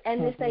 Right,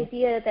 and this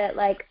idea that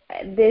like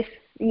this,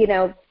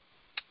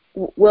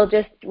 we'll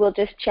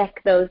just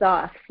check those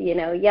off.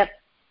 Yep,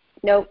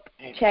 nope,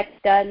 check,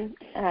 done.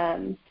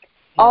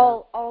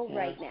 All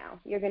right now.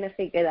 You're going to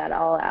figure that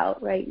all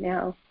out right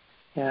now.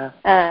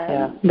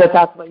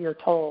 That's what you're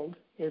told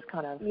is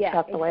kind of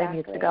that's the way it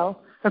needs to go.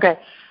 Okay.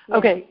 Yeah.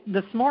 Okay.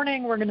 This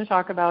morning we're going to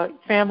talk about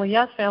family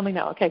yes, family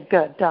no. Okay,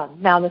 good, done.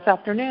 Now this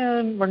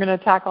afternoon we're going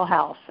to tackle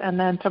house, and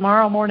then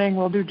tomorrow morning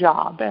we'll do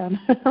job. And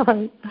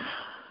right.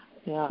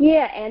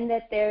 Yeah, and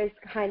that there's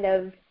kind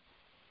of,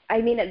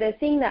 the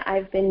thing that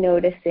I've been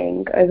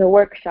noticing, or the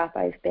workshop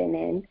I've been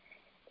in,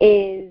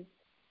 is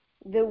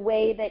the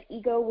way that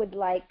ego would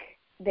like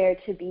there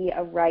to be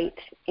a right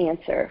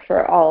answer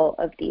for all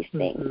of these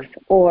things,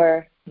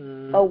 or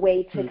a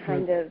way to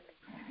kind of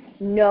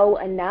know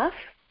enough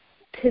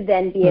to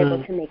then be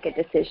able to make a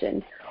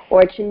decision,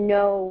 or to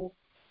know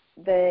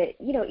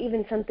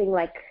even something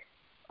like,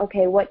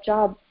 okay, what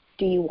job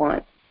do you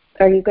want?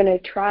 Are you going to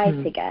try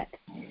to get?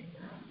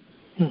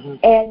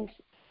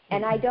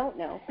 And I don't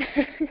know.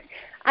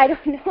 I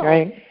don't know.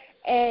 Right.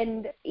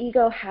 And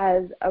ego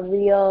has a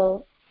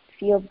real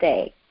field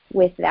day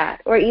with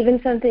that. Or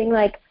even something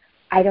like,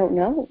 I don't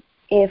know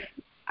if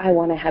I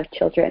want to have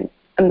children.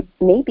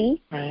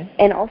 Maybe. Right.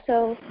 And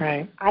also,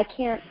 I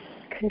can't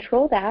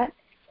control that,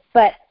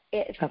 but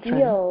it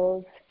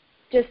feels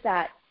just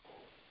that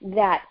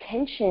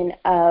tension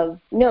of,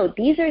 no,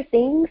 these are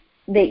things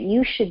that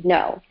you should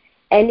know.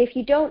 And if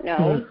you don't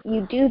know,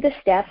 you do the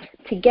steps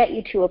to get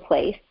you to a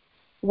place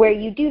where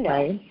you do know.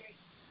 Right.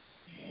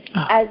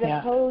 As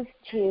opposed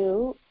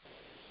to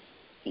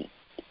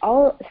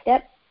all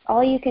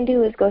you can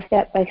do is go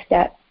step by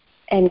step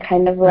and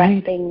kind of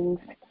let things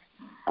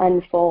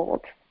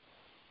unfold.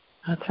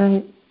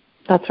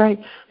 That's right.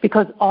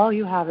 Because all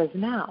you have is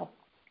now.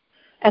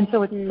 And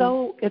so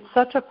it's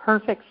such a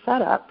perfect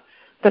setup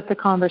that the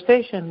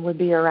conversation would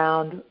be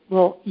around,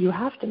 well, you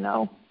have to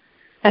know.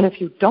 And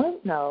if you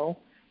don't know,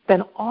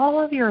 then all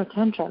of your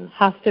attention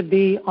has to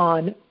be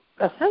on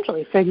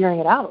essentially figuring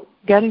it out,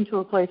 getting to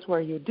a place where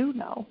you do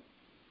know,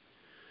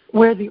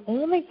 where the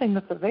only thing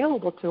that's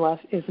available to us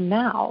is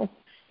now.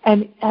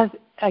 And as,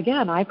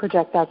 again, I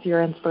project that's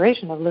your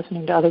inspiration of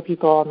listening to other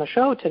people on the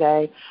show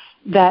today,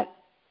 that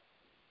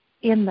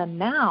in the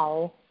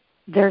now,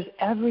 there's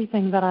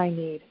everything that I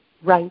need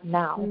right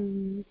now.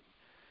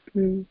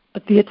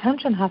 But the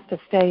attention has to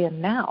stay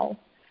in now.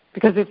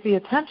 Because if the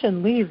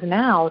attention leaves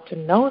now to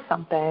know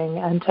something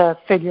and to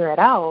figure it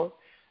out,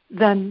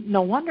 then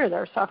no wonder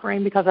they're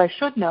suffering, because I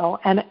should know,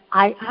 and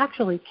I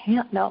actually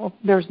can't know.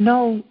 There's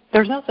no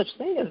such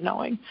thing as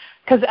knowing.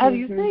 Because as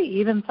you say,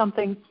 even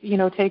something,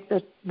 take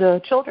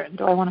the children.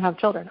 Do I want to have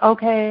children?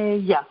 Okay,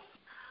 yes.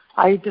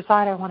 I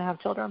decide I want to have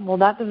children. Well,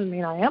 that doesn't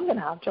mean I am going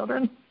to have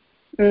children.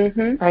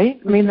 Right?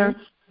 I mean,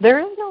 there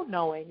is no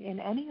knowing in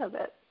any of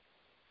it.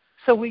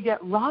 So we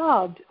get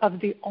robbed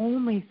of the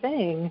only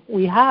thing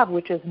we have,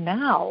 which is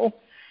now,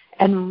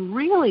 and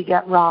really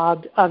get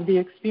robbed of the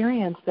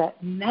experience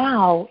that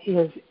now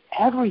is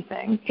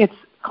everything. It's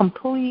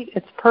complete,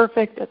 it's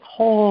perfect, it's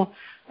whole.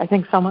 I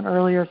think someone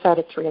earlier said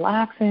it's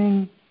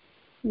relaxing.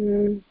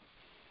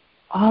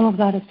 All of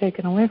that is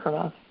taken away from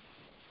us.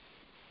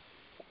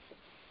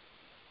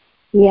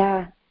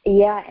 Yeah,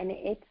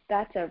 and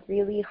that's a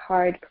really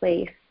hard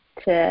place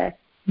to,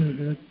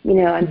 I'm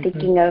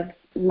thinking of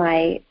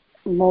my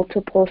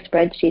multiple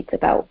spreadsheets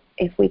about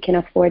if we can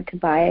afford to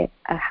buy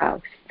a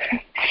house.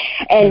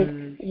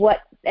 and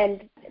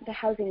the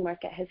housing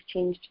market has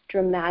changed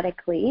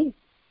dramatically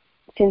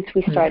since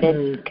we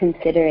started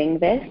considering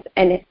this,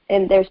 and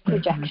there's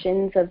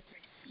projections of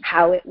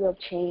how it will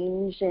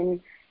change, and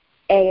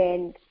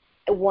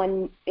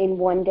one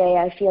day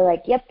I feel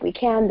like, yep, we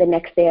can. The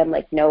next day I'm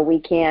like, no, we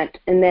can't.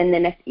 And then the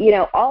next,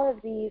 all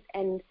of these,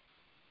 and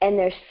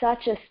there's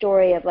such a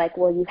story of like,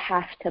 well, you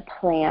have to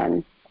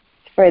plan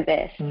for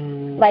this.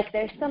 Like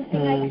there's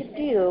something I could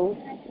do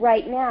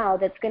right now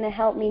that's going to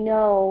help me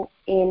know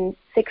in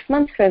 6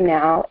 months from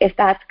now if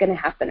that's going to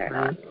happen or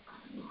not.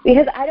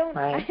 Because I don't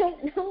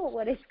know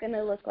what it's going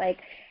to look like.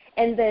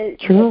 And the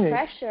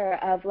pressure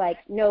of like,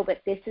 no,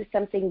 but this is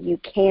something you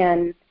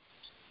can,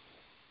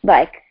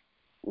 like,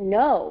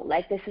 no,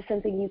 like this is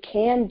something you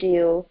can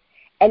do,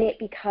 and it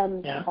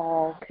becomes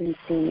all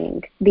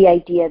consuming. The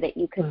idea that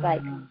you could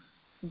like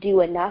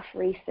do enough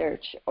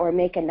research or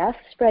make enough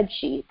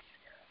spreadsheets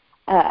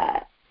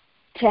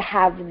to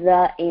have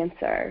the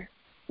answer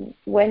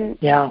when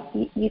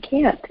you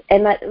can't.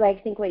 And I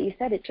think what you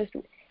said,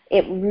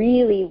 it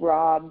really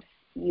robs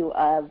you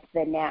of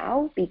the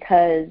now,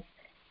 because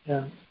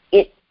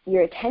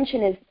your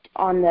attention is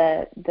on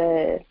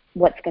the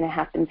what's going to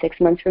happen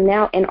 6 months from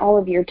now, and all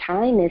of your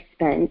time is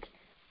spent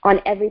on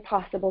every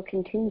possible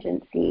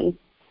contingency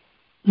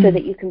so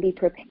that you can be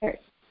prepared,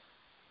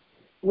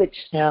 which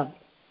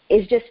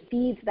is just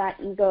feeds that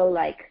ego,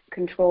 like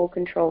control.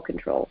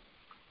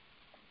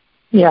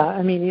 Yeah,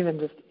 I mean, even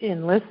just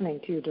in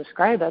listening to you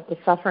describe it, the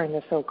suffering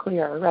is so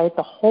clear, right?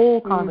 The whole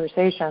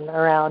conversation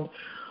around,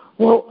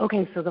 well,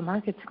 okay, so the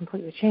market's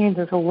completely changed,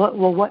 and so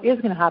what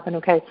is going to happen?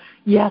 Okay,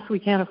 yes, we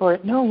can't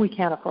afford it. No, we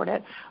can't afford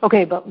it.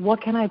 Okay, but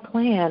what can I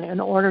plan in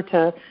order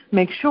to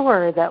make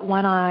sure that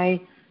when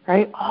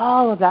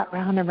all of that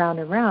round and round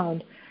and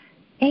round,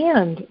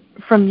 and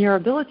from your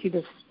ability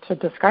to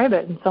describe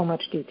it in so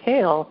much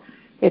detail,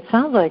 it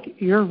sounds like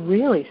you're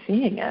really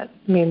seeing it.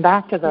 I mean,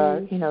 back to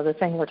the the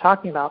thing we're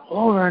talking about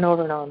over and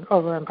over and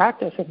over in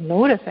practice of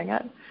noticing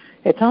it.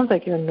 It sounds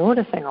like you're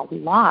noticing a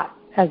lot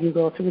as you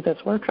go through this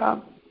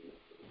workshop.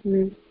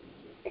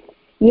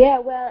 Yeah,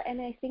 well,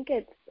 and I think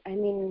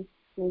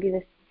maybe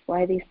this is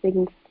why these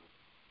things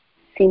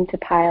seem to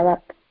pile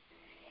up.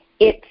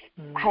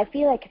 I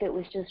feel like if it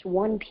was just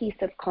one piece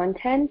of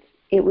content,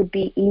 it would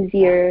be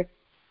easier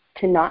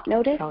to not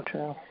notice. So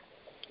true.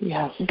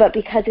 Yes. But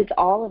because it's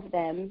all of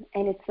them,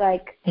 and it's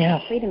like,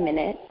 wait a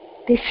minute,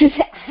 this is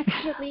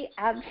actually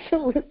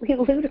absolutely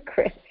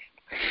ludicrous.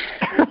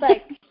 It's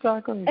like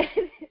exactly.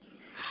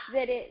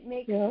 that it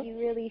makes you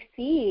really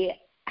see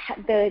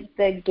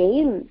the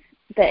games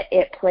that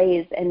it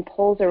plays and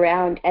pulls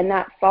around, and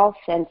that false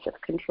sense of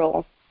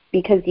control,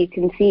 because you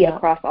can see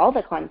across all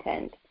the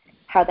content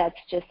how that's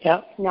just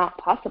not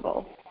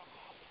possible.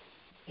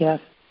 Yes.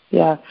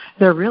 Yeah,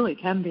 there really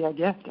can be a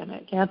gift in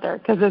it, can't there?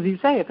 Because as you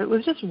say, if it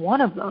was just one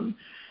of them,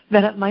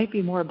 then it might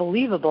be more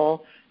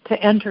believable to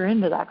enter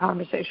into that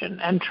conversation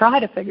and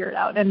try to figure it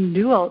out and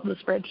do all the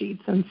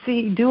spreadsheets and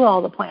do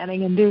all the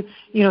planning and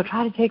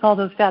try to take all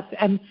those steps.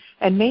 And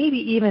maybe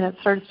even it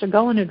starts to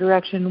go in a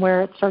direction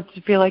where it starts to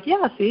feel like,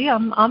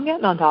 I'm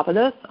getting on top of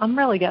this. I'm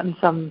really getting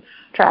some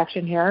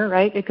traction here,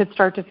 right? It could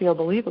start to feel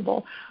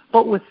believable.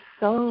 But with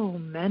so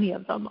many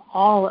of them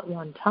all at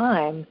one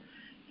time,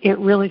 it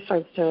really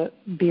starts to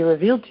be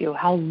revealed to you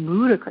how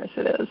ludicrous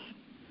it is,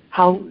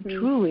 how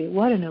truly,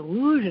 what an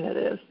illusion it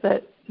is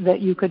that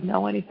you could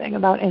know anything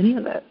about any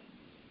of it.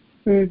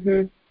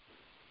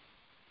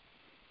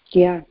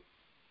 Yeah,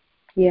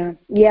 and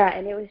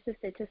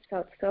it just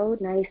felt so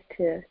nice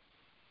to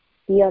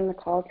be on the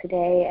call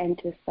today, and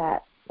just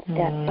that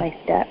step by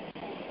step.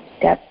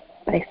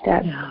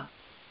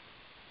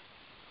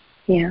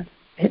 Yeah.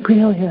 It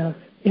really is.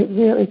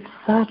 It's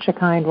such a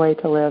kind way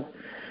to live.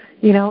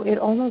 It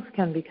almost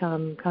can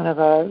become kind of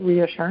a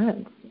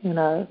reassurance in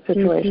a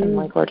situation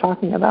like we're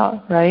talking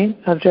about, right?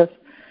 Of just,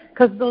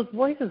 because those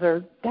voices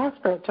are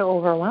desperate to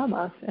overwhelm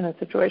us in a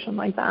situation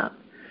like that.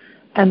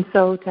 And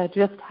so to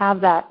just have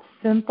that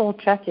simple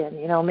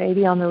check-in,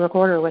 maybe on the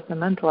recorder with the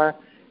mentor,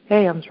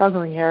 hey, I'm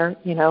struggling here,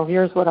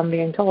 here's what I'm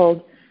being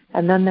told.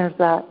 And then there's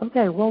that,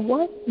 okay, well,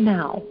 what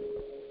now?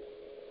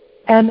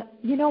 And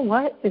you know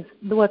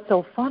what's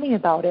so funny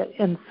about it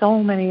on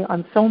so many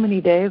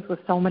days with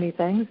so many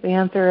things, the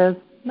answer is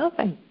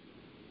nothing.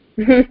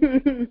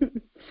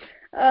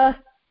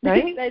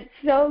 Right? That's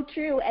so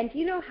true. And do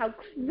you know how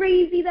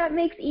crazy that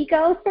makes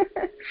ego?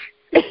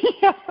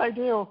 Yes, I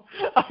do.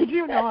 I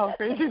do know how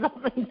crazy that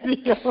makes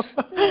ego.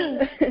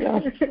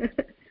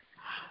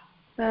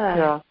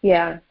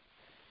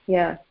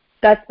 Yeah.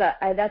 That's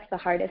the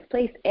hardest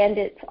place, and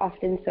it's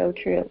often so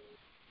true.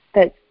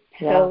 That's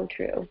so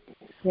true.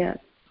 Yeah.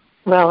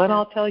 Well, and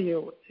I'll tell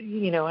you,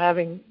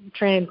 having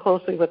trained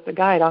closely with the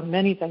guide on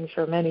many things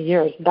for many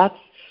years, that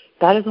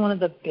is one of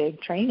the big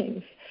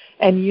trainings.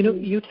 And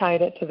you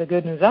tied it to the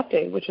Good News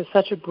Update, which is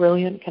such a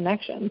brilliant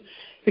connection,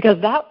 because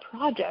that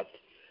project,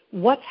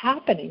 what's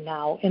happening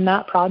now in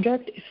that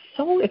project is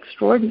so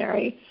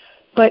extraordinary.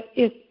 But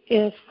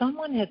if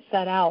someone had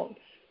set out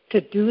to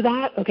do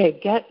that, okay,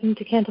 get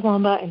into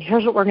Cantalumba, and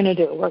here's what we're going to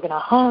do. We're going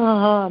to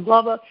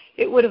blah, blah,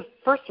 it would have,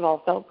 first of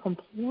all, felt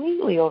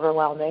completely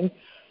overwhelming.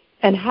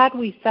 And had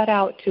we set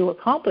out to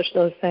accomplish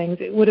those things,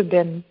 it would have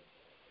been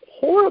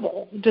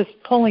horrible, just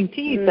pulling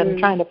teeth and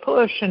trying to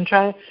push and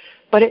try.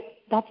 But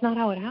that's not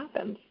how it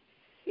happens.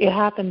 It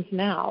happens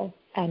now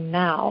and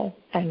now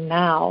and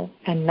now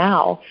and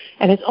now.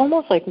 And it's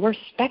almost like we're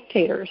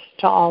spectators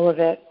to all of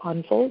it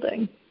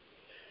unfolding.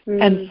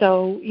 And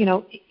so,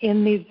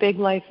 in these big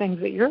life things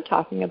that you're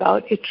talking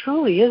about, it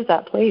truly is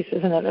that place,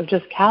 isn't it, of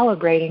just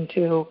calibrating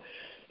to,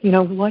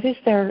 what is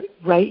there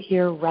right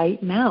here,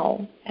 right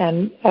now?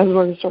 And as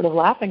we're sort of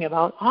laughing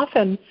about,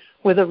 often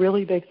with a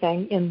really big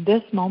thing, in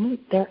this moment,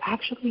 there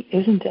actually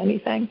isn't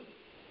anything.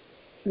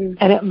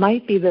 And it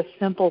might be this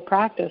simple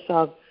practice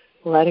of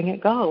letting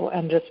it go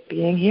and just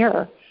being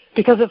here.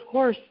 Because, of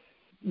course,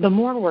 the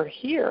more we're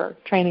here,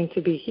 training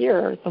to be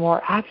here, the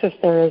more access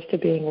there is to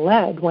being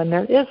led when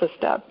there is a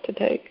step to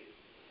take.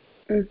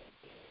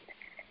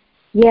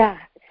 Yeah,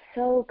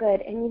 so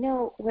good. And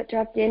what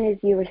dropped in as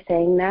you were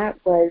saying that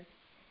was,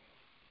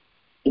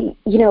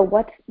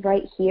 what's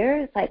right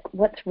here, like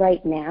what's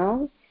right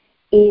now,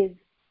 is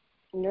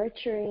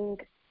nurturing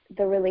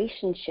the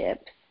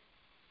relationships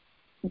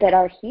that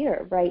are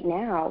here right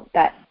now,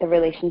 that the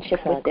relationship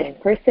with this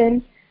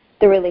person,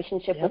 the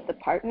relationship with the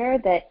partner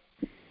that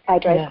I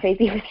drive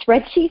crazy with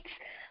spreadsheets,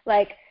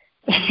 like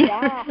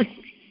that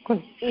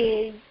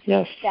is,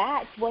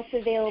 that's what's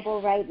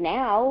available right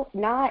now,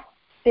 not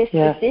this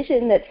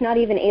decision that's not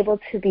even able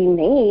to be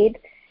made.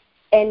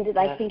 And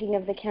thinking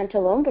of the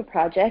Cantalomba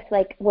project,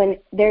 like when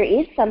there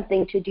is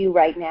something to do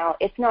right now,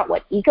 it's not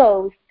what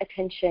ego's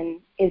attention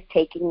is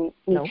taking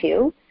me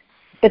to,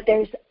 but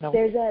there's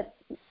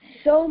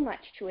so much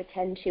to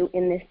attend to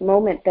in this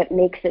moment that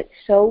makes it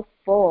so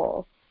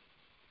full,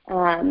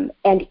 and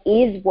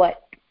is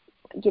what,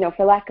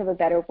 for lack of a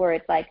better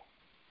word, like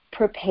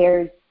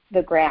prepares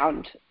the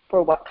ground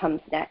for what comes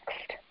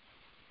next.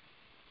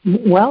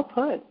 Well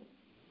put.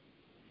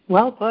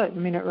 Well put. I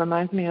mean, it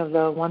reminds me of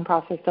the one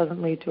process doesn't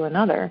lead to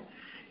another.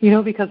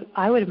 Because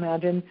I would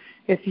imagine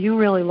if you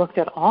really looked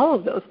at all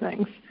of those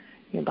things,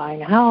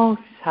 buying a house,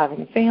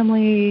 having a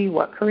family,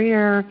 what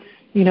career,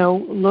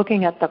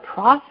 looking at the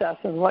process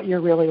of what you're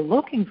really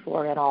looking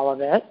for in all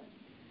of it,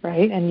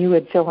 right? And you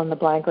would fill in the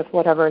blank with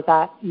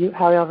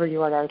however you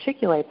would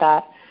articulate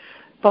that.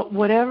 But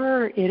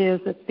whatever it is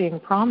that's being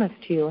promised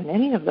to you in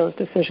any of those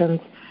decisions,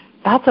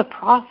 that's a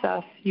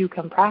process you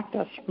can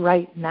practice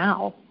right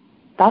now.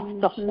 That's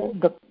the whole.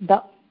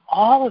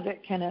 All of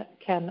it can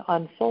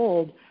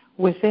unfold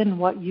within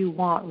what you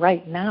want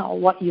right now,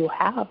 what you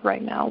have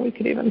right now. We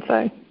could even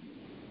say.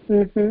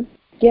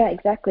 Yeah,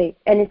 exactly.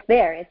 And it's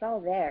there. It's all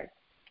there.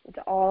 It's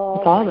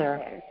all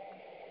there.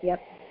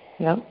 Yep.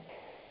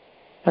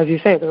 As you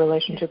say, the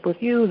relationship with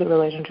you, the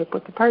relationship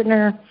with the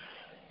partner,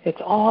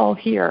 it's all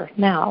here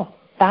now.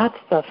 That's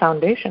the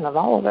foundation of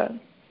all of it.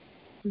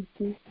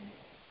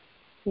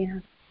 Yeah.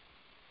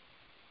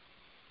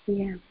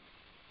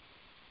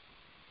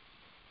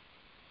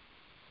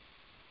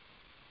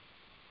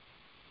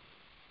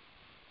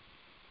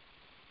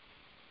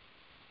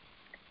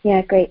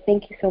 Yeah, great.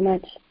 Thank you so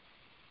much.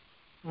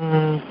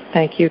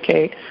 Thank you,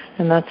 Kate.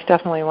 And that's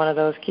definitely one of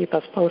those keep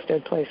us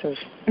posted places.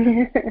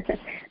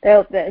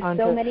 There's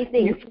so many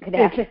things could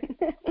happen.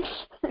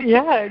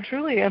 Yeah,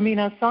 truly. I mean,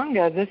 as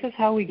Sangha, this is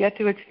how we get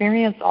to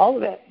experience all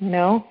of it,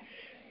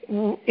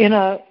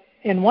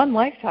 In one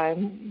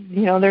lifetime,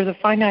 there's a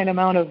finite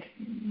amount of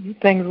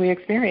things we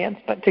experience,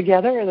 but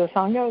together as a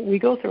Sangha, we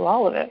go through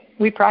all of it.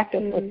 We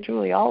practice with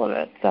truly all of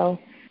it. So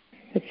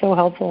it's so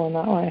helpful in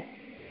that way.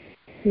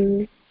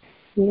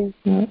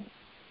 Yeah.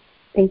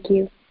 Thank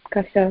you.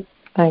 Gasho.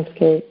 Thanks,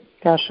 Kate.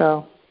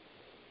 Gasho.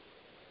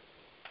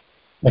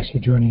 Thanks for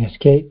joining us,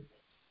 Kate.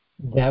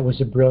 That was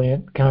a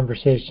brilliant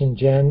conversation,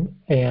 Jen,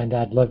 and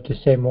I'd love to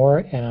say more,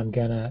 and I'm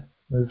going to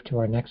move to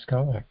our next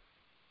caller.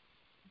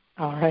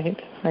 All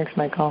right. Thanks,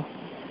 Michael.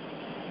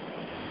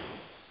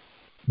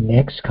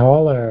 Next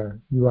caller,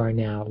 you are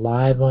now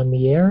live on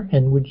the air,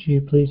 and would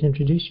you please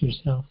introduce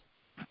yourself?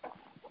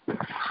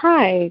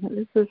 Hi,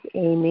 this is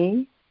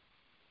Amy.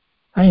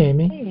 Hi,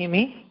 Amy. Hey,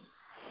 Amy.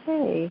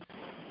 Hey.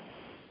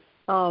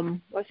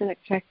 Wasn't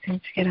expecting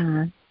to get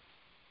on,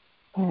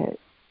 but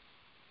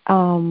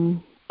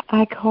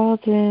I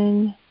called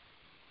in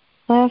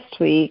last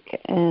week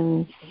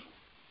and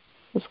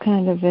was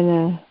kind of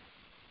in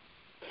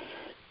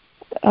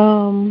a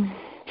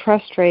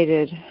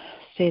frustrated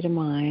state of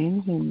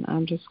mind, and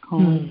I'm just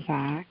calling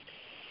back.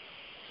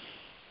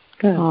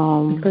 Good.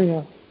 Good for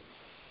you.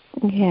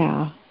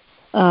 Yeah.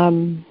 I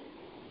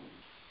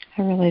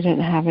really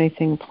didn't have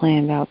anything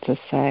planned out to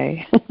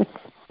say.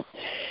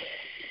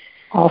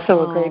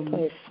 Also a great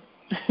place.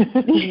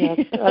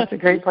 That's a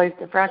great place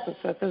to practice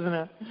with, isn't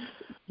it?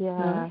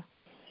 Yeah.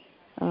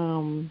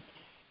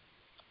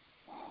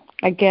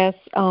 I guess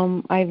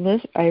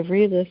I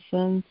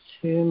re-listened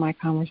to my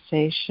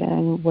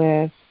conversation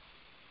with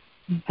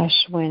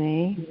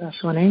Ashwini.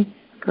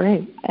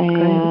 Great.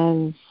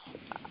 And,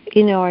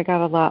 I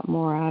got a lot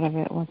more out of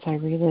it once I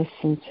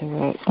re-listened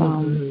to it.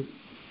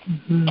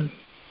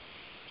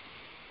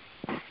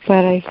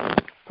 But I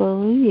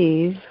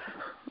believe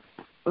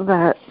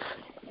that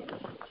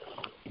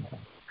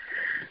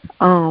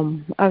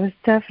I was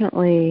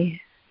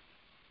definitely,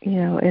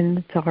 in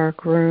the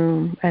dark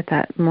room at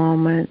that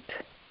moment.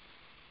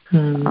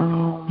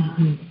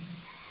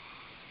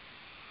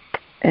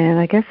 And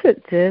I guess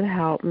it did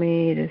help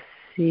me to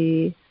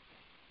see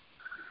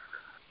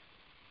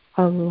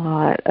a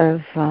lot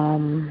of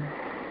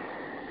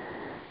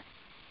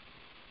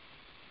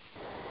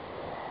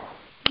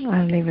I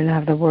don't even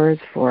have the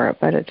words for it,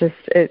 but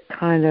it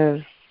kind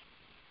of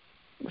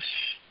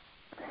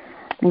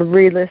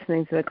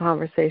re-listening to the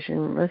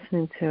conversation,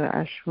 listening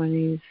to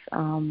Ashwini's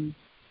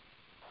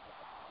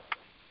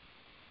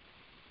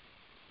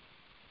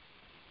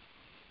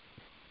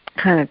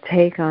kind of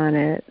take on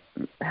it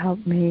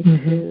helped me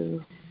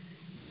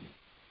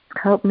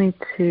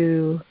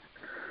to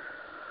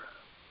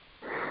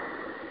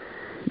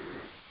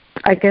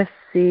I guess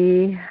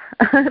see,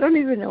 I don't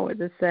even know what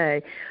to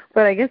say,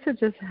 but I guess it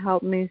just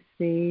helped me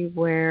see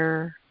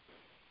where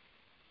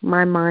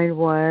my mind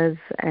was,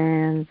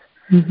 and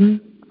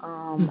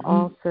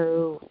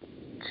also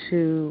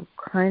to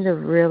kind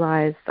of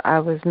realize I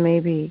was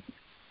maybe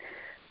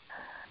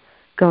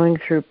going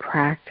through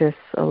practice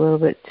a little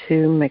bit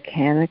too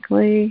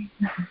mechanically.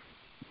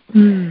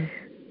 Kind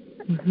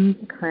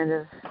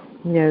of,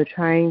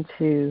 trying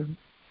to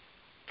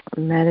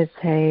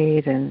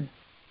meditate and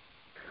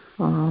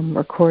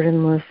record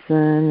and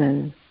listen,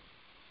 and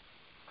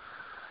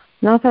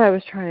not that I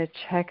was trying to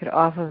check it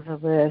off of the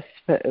list,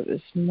 but it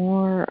was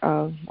more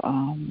of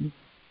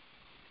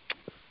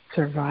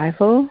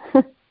survival.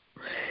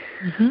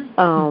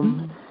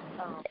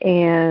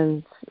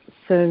 And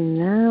so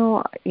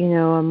now,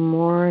 I'm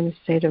more in a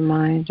state of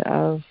mind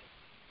of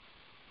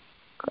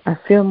I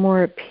feel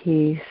more at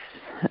peace,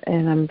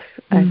 and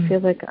I feel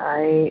like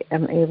I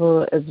am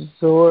able to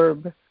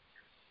absorb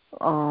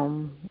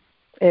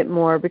it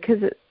more,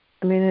 because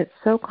it's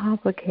so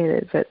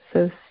complicated but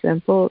so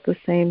simple at the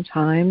same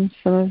time.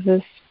 Some of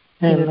this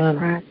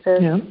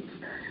practice,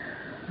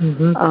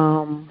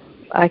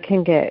 I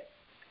can get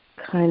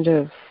kind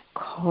of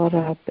caught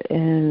up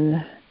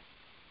in,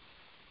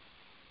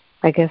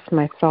 I guess,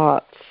 my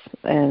thoughts,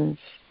 and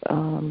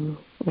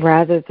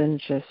rather than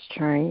just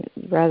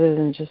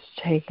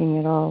taking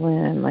it all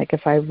in, like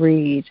if I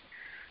read,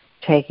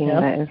 taking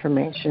that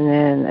information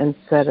in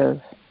instead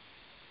of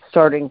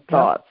starting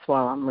thoughts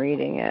while I'm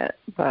reading it.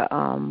 But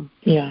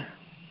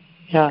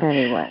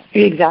anyway,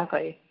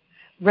 exactly,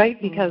 right?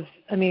 Because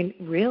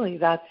really,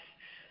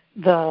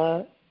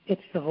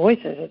 it's the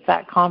voices, it's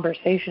that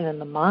conversation in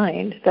the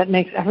mind that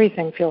makes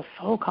everything feel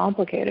so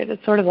complicated.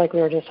 It's sort of like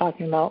we were just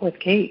talking about with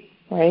Kate,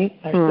 right?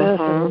 There's this,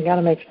 and you got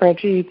to make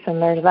spreadsheets,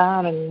 and there's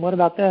that, and what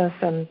about this?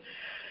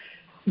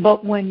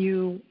 But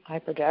when I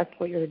project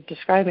what you're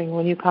describing,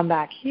 when you come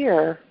back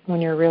here,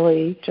 when you're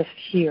really just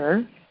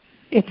here,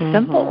 it's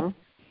simple.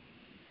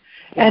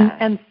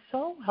 And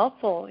so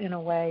helpful in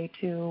a way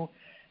to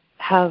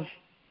have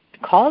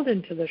called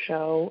into the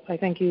show. I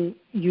think you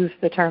used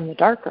the term the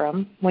dark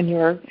room when you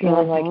were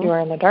feeling like you were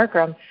in the dark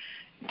room,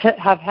 to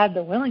have had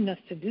the willingness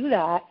to do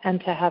that and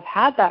to have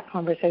had that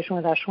conversation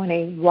with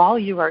Ashwini while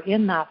you are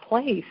in that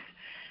place,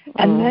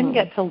 and then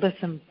get to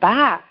listen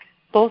back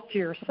both to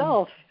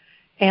yourself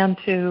and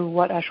to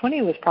what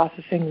Ashwini was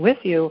processing with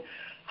you.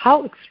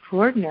 How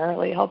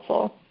extraordinarily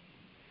helpful,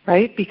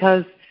 right?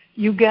 Because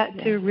you get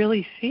to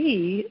really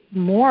see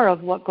more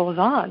of what goes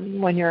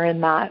on when you're in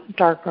that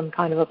dark room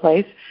kind of a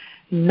place,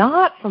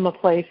 not from a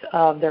place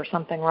of there's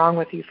something wrong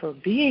with you for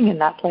being in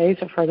that place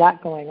or for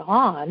that going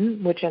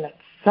on, which in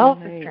itself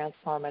is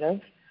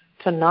transformative,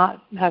 to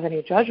not have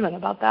any judgment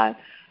about that,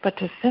 but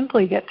to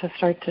simply get to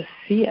start to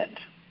see it.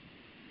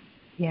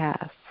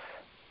 Yes.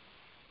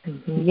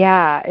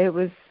 Yeah, it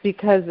was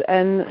because,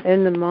 and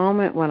in the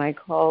moment when I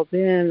called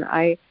in,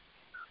 I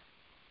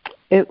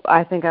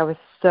think I was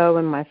so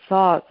in my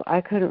thoughts, I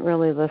couldn't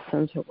really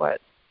listen to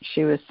what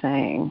she was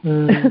saying.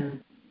 Or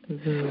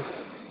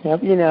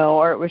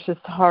it was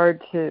just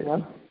hard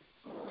to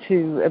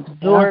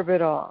absorb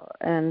it all.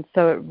 And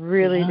so it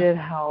really did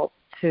help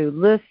to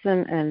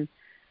listen. And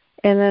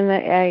then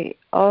I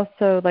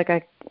also,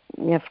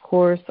 of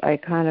course, I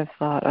kind of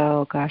thought,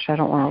 oh gosh, I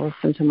don't want to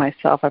listen to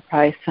myself. I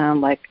probably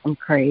sound like I'm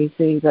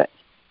crazy, but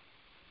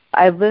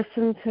I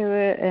listened to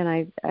it and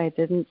I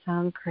didn't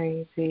sound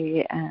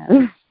crazy,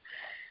 and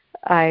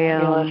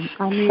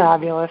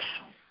Fabulous.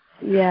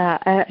 Yeah.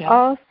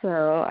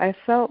 Also, I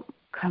felt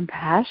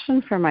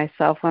compassion for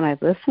myself when I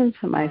listened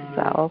to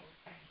myself,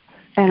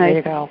 and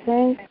I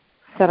think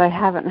that I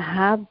haven't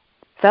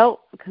felt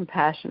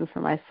compassion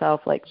for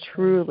myself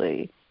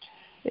truly.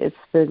 It's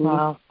been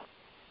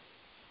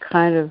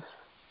kind of.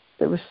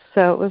 It was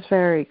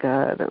very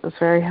good. It was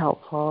very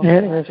helpful.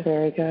 It was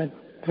very good.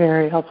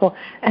 Very helpful.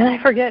 And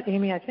I forget,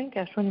 Amy, I think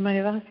Ashwini might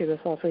have asked you this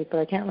last week, but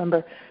I can't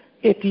remember.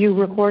 If you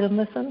record and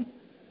listen?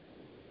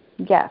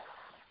 Yes,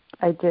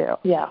 I do.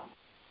 Yeah.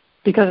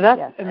 Because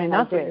that's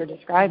what you're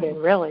describing,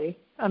 really.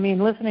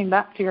 Listening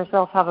back to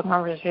yourself have a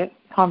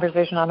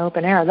conversation on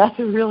open air, that's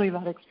really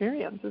that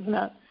experience, isn't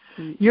it?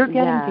 You're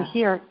getting to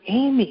hear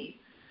Amy,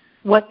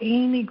 what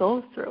Amy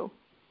goes through,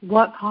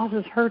 what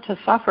causes her to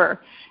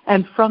suffer.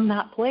 And from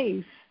that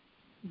place,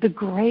 the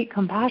great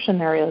compassion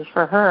there is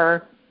for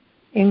her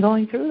in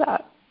going through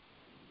that.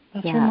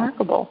 That's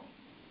remarkable.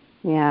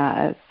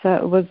 Yeah, so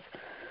it was,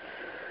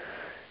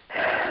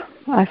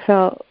 I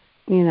felt,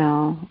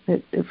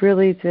 it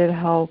really did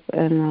help.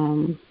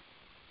 And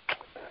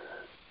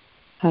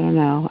I don't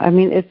know. I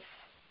mean, it's,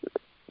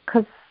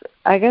 because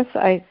I guess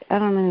I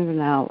don't even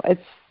know.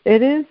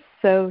 It is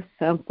so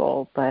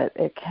simple, but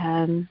it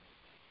can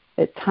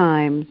at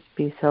times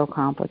be so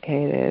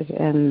complicated.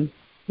 And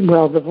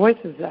well, the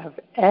voices have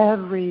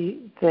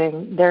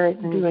everything. They're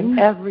doing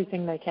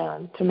everything they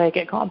can to make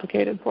it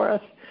complicated for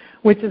us,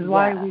 which is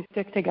why we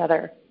stick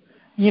together.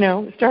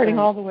 Starting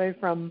all the way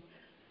from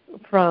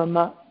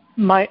not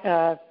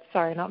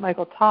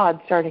Michael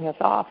Todd starting us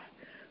off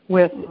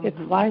with it's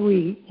why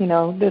we,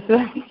 this is,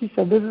 he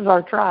said, this is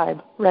our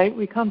tribe, right?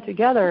 We come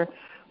together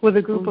with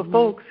a group of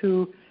folks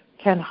who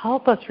can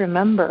help us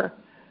remember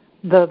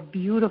the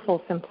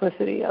beautiful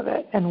simplicity of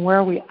it and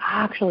where we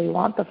actually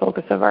want the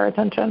focus of our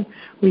attention.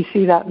 We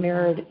see that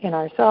mirrored in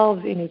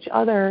ourselves, in each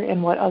other,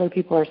 in what other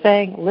people are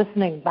saying,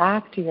 listening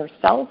back to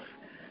yourself,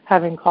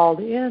 having called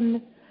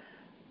in,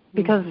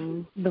 because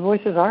the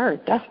voices are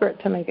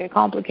desperate to make it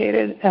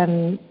complicated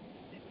and,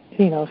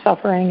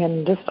 suffering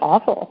and just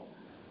awful.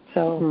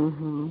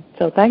 So,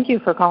 so thank you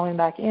for calling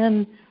back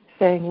in,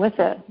 staying with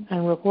it,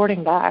 and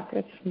reporting back.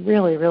 It's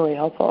really, really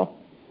helpful.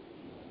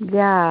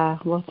 Yeah,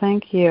 well,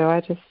 thank you.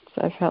 I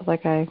felt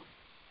like I,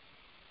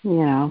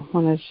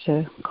 wanted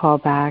to call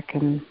back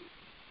and.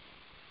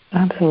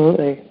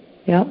 Absolutely.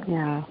 Yep.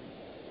 Yeah.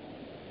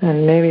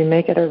 And maybe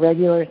make it a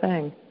regular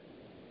thing.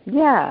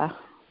 Yeah.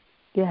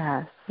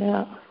 Yes.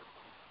 Yeah.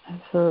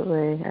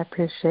 Absolutely. I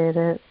appreciate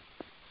it.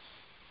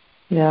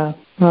 Yeah.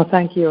 Well,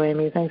 thank you,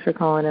 Amy. Thanks for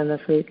calling in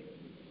this week.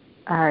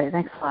 All right.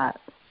 Thanks a lot.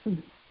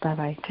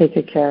 Bye-bye. Take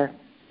good care.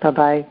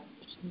 Bye-bye.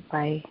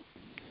 Bye.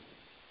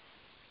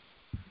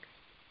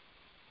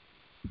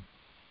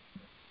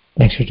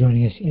 Thanks for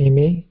joining us,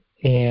 Amy.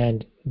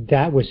 And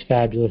that was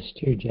fabulous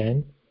too,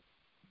 Jen.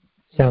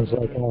 Sounds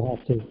like I'll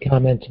have to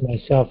comment to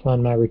myself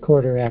on my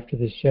recorder after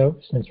the show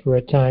since we're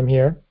at time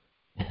here.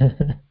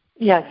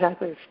 Yeah,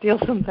 exactly. Steal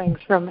some things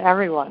from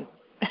everyone.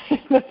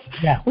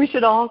 We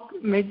should all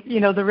make,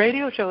 the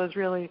radio show is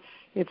really,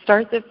 it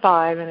starts at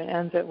 5 and it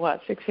ends at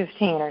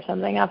 6:15 or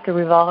something, after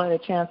we've all had a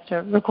chance to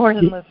record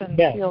and listen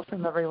and steal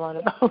from everyone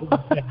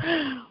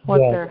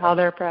about how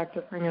they're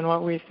practicing and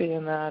what we see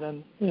in that.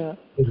 And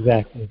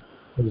Exactly.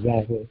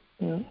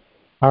 Yeah.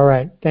 All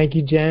right. Thank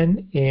you,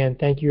 Jen, and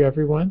thank you,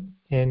 everyone,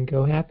 and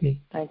go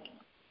happy.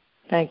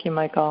 Thank you,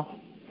 Michael.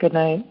 Good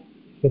night.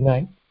 Good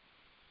night.